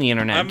always on the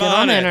internet. I'm Get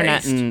on on the it.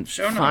 internet Paste. and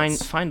Show find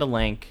notes. find a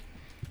link.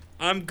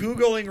 I'm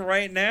Googling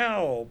right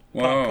now.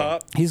 Whoa.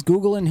 Pop. He's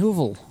Googling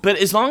Hoovel. But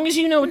as long as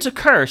you know it's a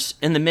curse,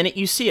 and the minute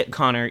you see it,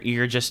 Connor,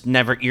 you're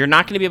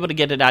not going to be able to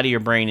get it out of your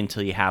brain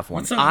until you have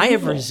one. What's a I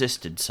have Hoovel?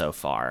 resisted so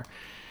far.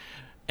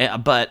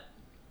 But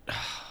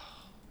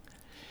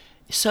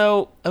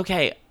so,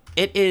 okay,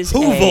 it is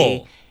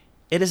Hoovel.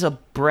 a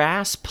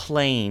brass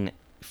plane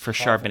for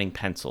sharpening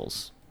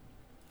pencils.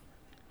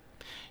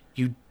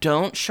 You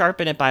don't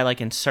sharpen it by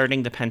like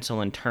inserting the pencil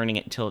and turning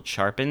it until it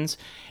sharpens.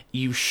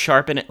 You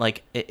sharpen it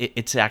like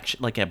it's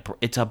actually like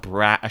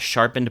a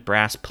sharpened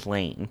brass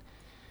plane.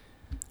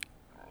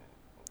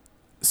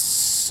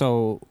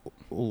 So,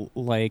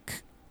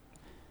 like,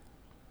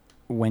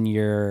 when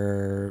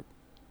you're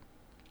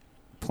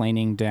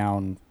planing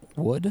down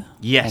wood?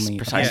 Yes, only a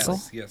precisely.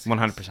 pencil? Yes.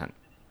 100%.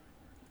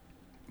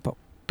 But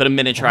But a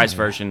miniaturized Why?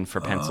 version for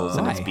pencils,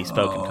 and it's Why?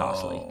 bespoke and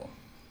costly.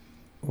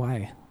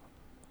 why?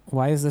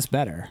 Why is this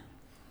better?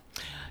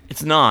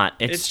 It's not.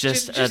 It's It's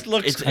just just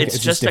looks it's, cool. it's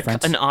It's just just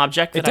different. an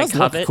object It that I does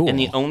look covet, cool. and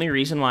the only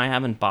reason why I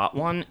haven't bought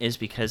one is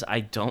because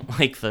I don't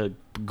like the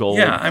gold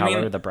Yeah, color,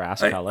 I mean, the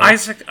brass color.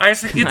 Isaac,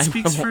 it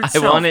speaks for I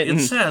itself. want it in-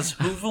 It says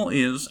Hoovel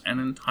is an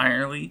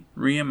entirely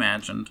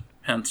reimagined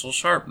pencil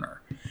sharpener.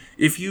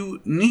 If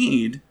you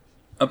need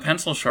a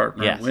pencil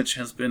sharpener Yes. which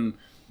has been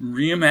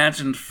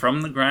reimagined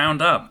from the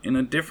ground up in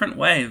a different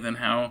way than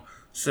how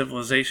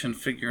civilization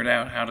figured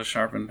out how to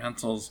sharpen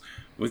pencils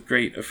with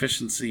great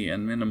efficiency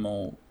and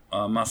minimal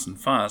muss and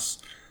fuss.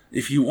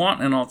 If you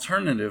want an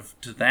alternative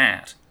to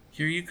that,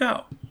 here you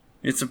go.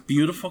 It's a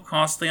beautiful,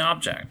 costly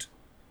object.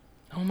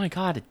 Oh my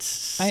God! It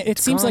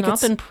seems like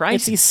up in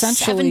price. It's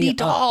essentially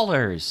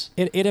 $70.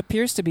 It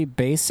appears to be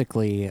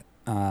basically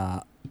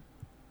a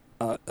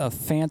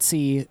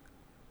fancy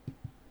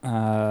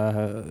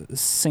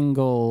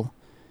single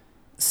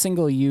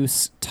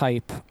use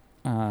type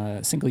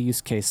single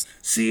use case.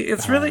 See,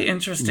 it's really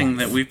interesting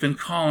that we've been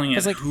calling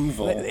it like,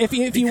 Hoovel. If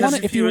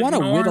you want to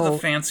whittle the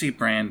fancy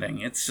branding,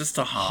 it's just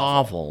a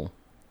hovel.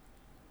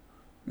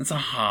 It's a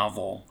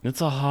hovel.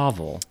 It's a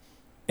hovel.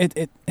 It's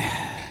a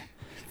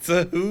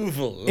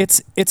Hoovel.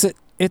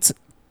 It's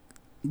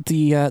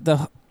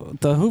the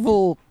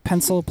Hoovel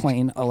pencil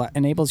plane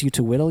enables you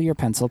to whittle your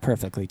pencil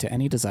perfectly to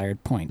any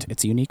desired point.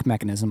 Its unique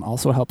mechanism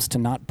also helps to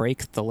not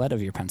break the lead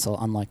of your pencil,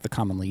 unlike the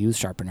commonly used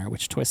sharpener,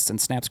 which twists and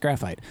snaps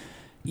graphite.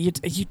 You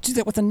do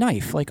that with a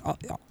knife. Like,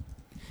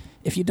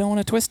 if you don't want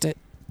to twist it,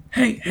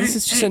 this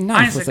is just a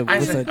knife with a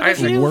much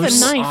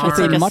worse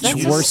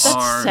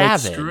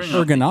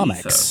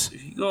ergonomics.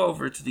 If you go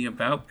over to the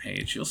About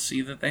page, you'll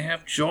see that they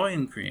have joy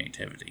in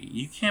creativity.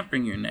 You can't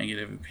bring your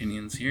negative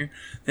opinions here.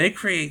 They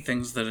create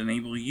things that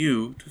enable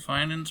you to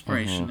find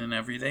inspiration in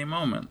everyday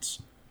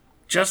moments.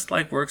 Just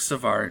like works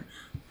of art,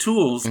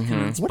 tools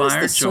can inspire what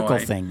is the circle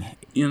joy thing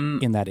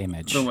in that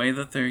image? The way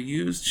that they're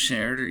used,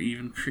 shared, or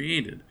even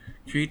created.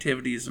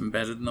 Creativity is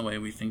embedded in the way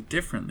we think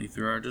differently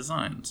through our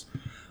designs.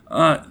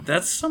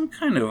 That's some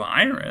kind of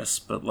iris,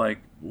 but like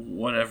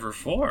whatever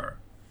for.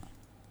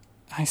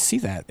 I see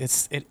that.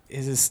 It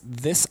is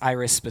this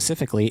iris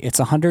specifically. It's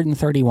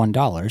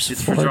 $131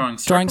 It's for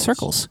drawing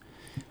circles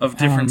of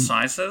different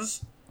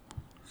sizes.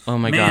 Oh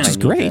my God, this is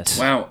great. This.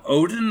 Wow,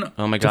 Odin.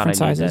 Oh my God,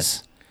 different I need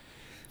sizes.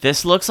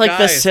 This looks like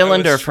the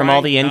cylinder from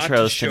all the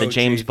intros to the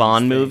James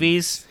Bond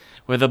movies,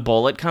 where the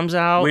bullet comes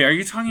out. Wait, are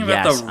you talking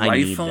about the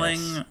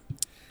rifling?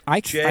 I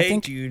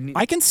think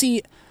I can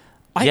see.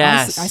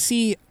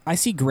 I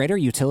see greater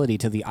utility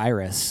to the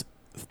iris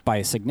by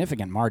a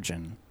significant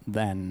margin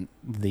than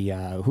the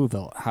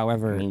Hoovel.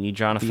 However, you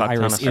drawn a the fuck ton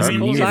iris of is circles.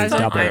 nearly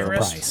double the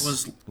iris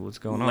price. What's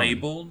going on?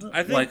 Labeled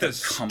I think like the a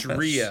compass.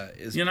 stria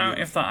is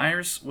if the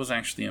iris was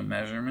actually a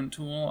measurement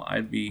tool,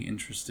 I'd be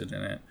interested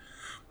in it.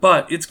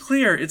 But it's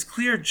clear,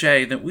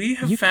 Jay, that we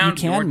have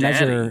found your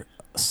daddy.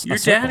 Your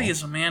daddy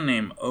is a man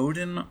named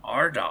Odin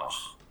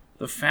Ardach,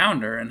 the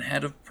founder and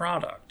head of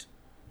product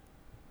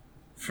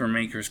for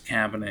Maker's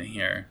Cabinet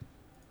here.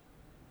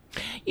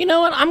 You know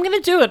what? I'm going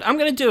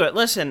to do it.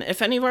 Listen,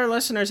 if any of our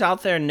listeners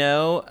out there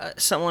know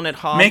someone at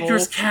Hovel,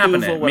 Maker's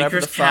Cabinet, Hoovel, whatever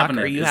Maker's the fuck,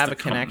 Cabinet or you have a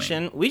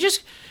connection, we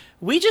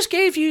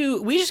gave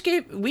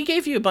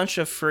you a bunch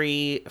of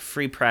free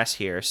press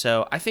here.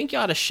 So I think you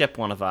ought to ship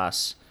one of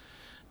us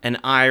an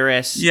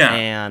iris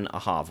and a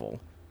Hovel.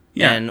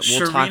 Yeah, and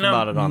we'll talk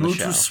about it on the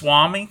show.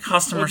 Muthuswamy,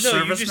 customer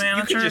service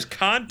manager. You could just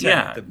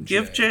contact them.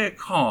 Give Jay a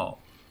call.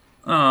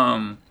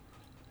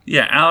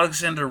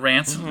 Alexander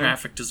Ransom,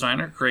 graphic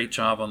designer. Great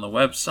job on the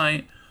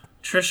website.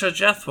 Trisha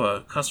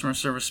Jethwa, customer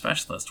service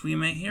specialist. We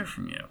may hear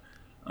from you.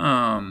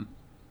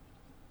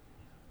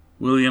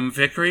 William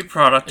Vickery,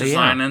 product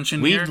design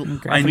engineer.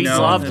 We'd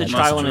love to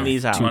try one of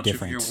these out. Much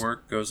of your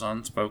work goes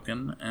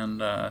unspoken,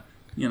 and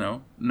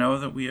know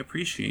that we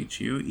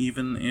appreciate you,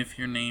 even if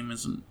your name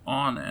isn't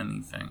on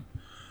anything.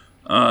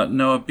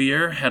 Noah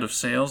Beer, head of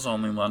sales,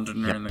 only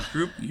Londoner in the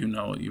group. You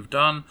know what you've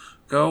done.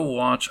 Go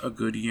watch A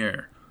Good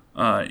Year.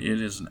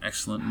 It is an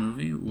excellent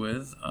movie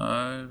with,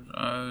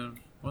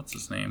 what's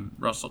his name?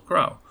 Russell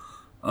Crowe.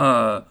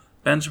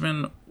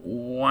 Benjamin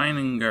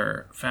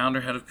Weininger, founder,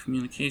 head of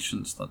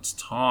communications. Let's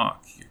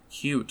talk. You're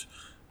cute.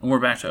 And we're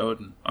back to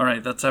Odin. All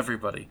right, that's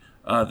everybody.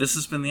 This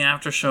has been the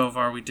after show of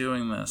Are We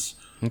Doing This?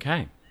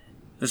 Okay.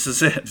 This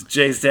is it.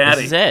 Jay's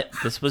daddy.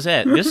 This was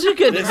it. This is a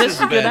good. This is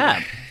a good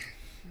app.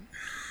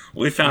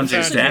 We found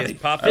Jay's daddy.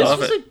 This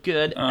was a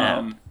good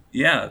app.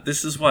 Yeah.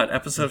 This is what,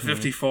 episode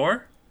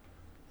 54.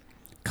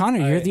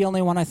 Connor, you're the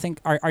only one I think.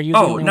 Are you? The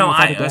only one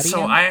without a daddy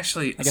now? I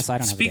guess I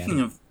don't.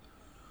 Speaking of,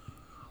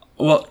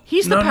 well,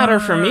 he's the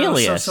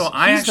paterfamilias. So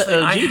I he's actually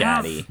the OG I have,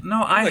 daddy.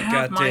 No, I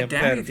have my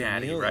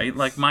daddy, right?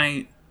 Like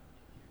my.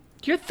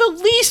 You're the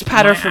least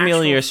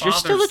paterfamilias. You're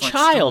still a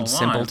child,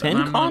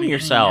 simpleton. Calm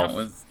yourself. Out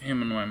with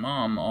him and my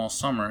mom all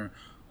summer,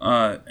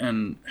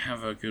 and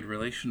have a good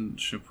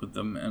relationship with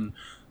them, and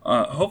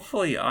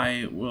hopefully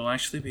I will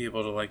actually be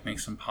able to make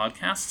some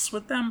podcasts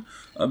with them,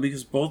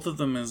 because both of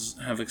them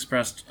have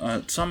expressed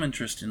some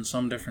interest in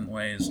some different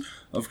ways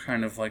of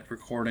kind of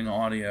recording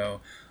audio,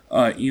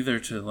 either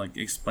to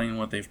explain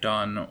what they've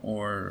done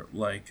or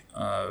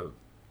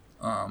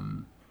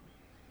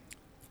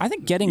I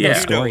think getting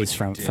those stories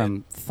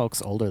from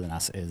folks older than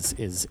us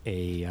is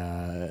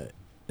a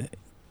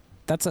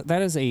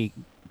that is a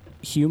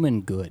human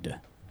good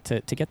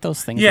to get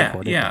those things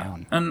recorded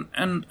down.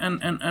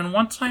 And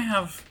once I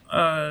have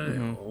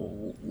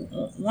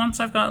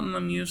once I've gotten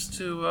them used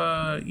to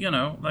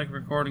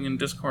recording in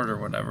Discord or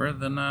whatever,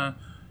 then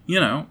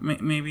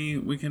maybe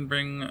we can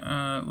bring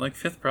like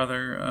fifth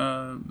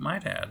brother, my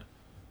dad,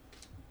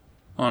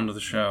 onto the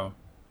show.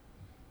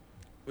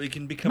 We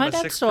can become a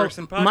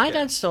six-person podcast. My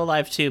dad's still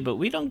alive too, but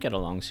we don't get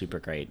along super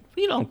great.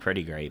 We get along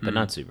pretty great, but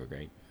not super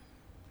great.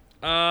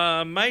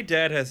 My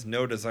dad has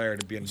no desire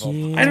to be involved.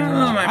 I don't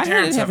know that my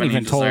parents have any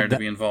desire to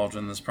be involved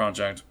in this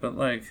project, but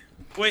like...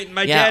 Wait,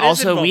 my dad is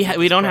also, involved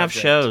we don't project.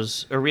 have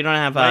shows, or we don't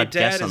have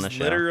guests on the show. My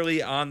dad is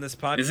literally on this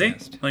podcast. Is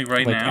he? Like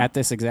right now? At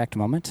this exact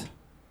moment?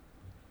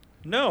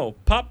 No,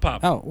 Pop.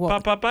 Oh,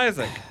 well, Pop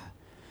Isaac.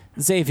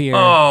 Xavier.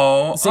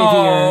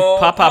 Xavier.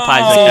 Pop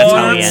Isaac, that's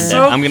how we ended.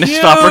 so I'm going to cute.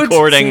 stop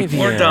recording. Xavier.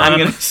 We're done. I'm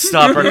going to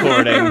stop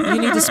recording.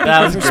 You need to speak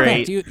That with was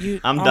respect. great.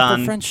 You I'm offer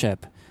done.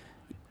 friendship.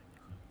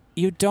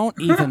 You don't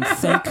even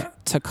think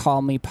to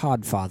call me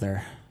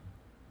Podfather.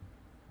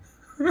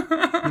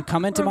 You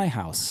come into my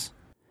house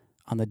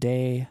on the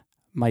day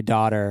my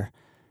daughter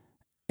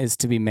is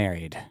to be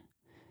married,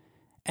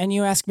 and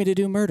you ask me to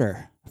do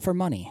murder for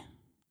money.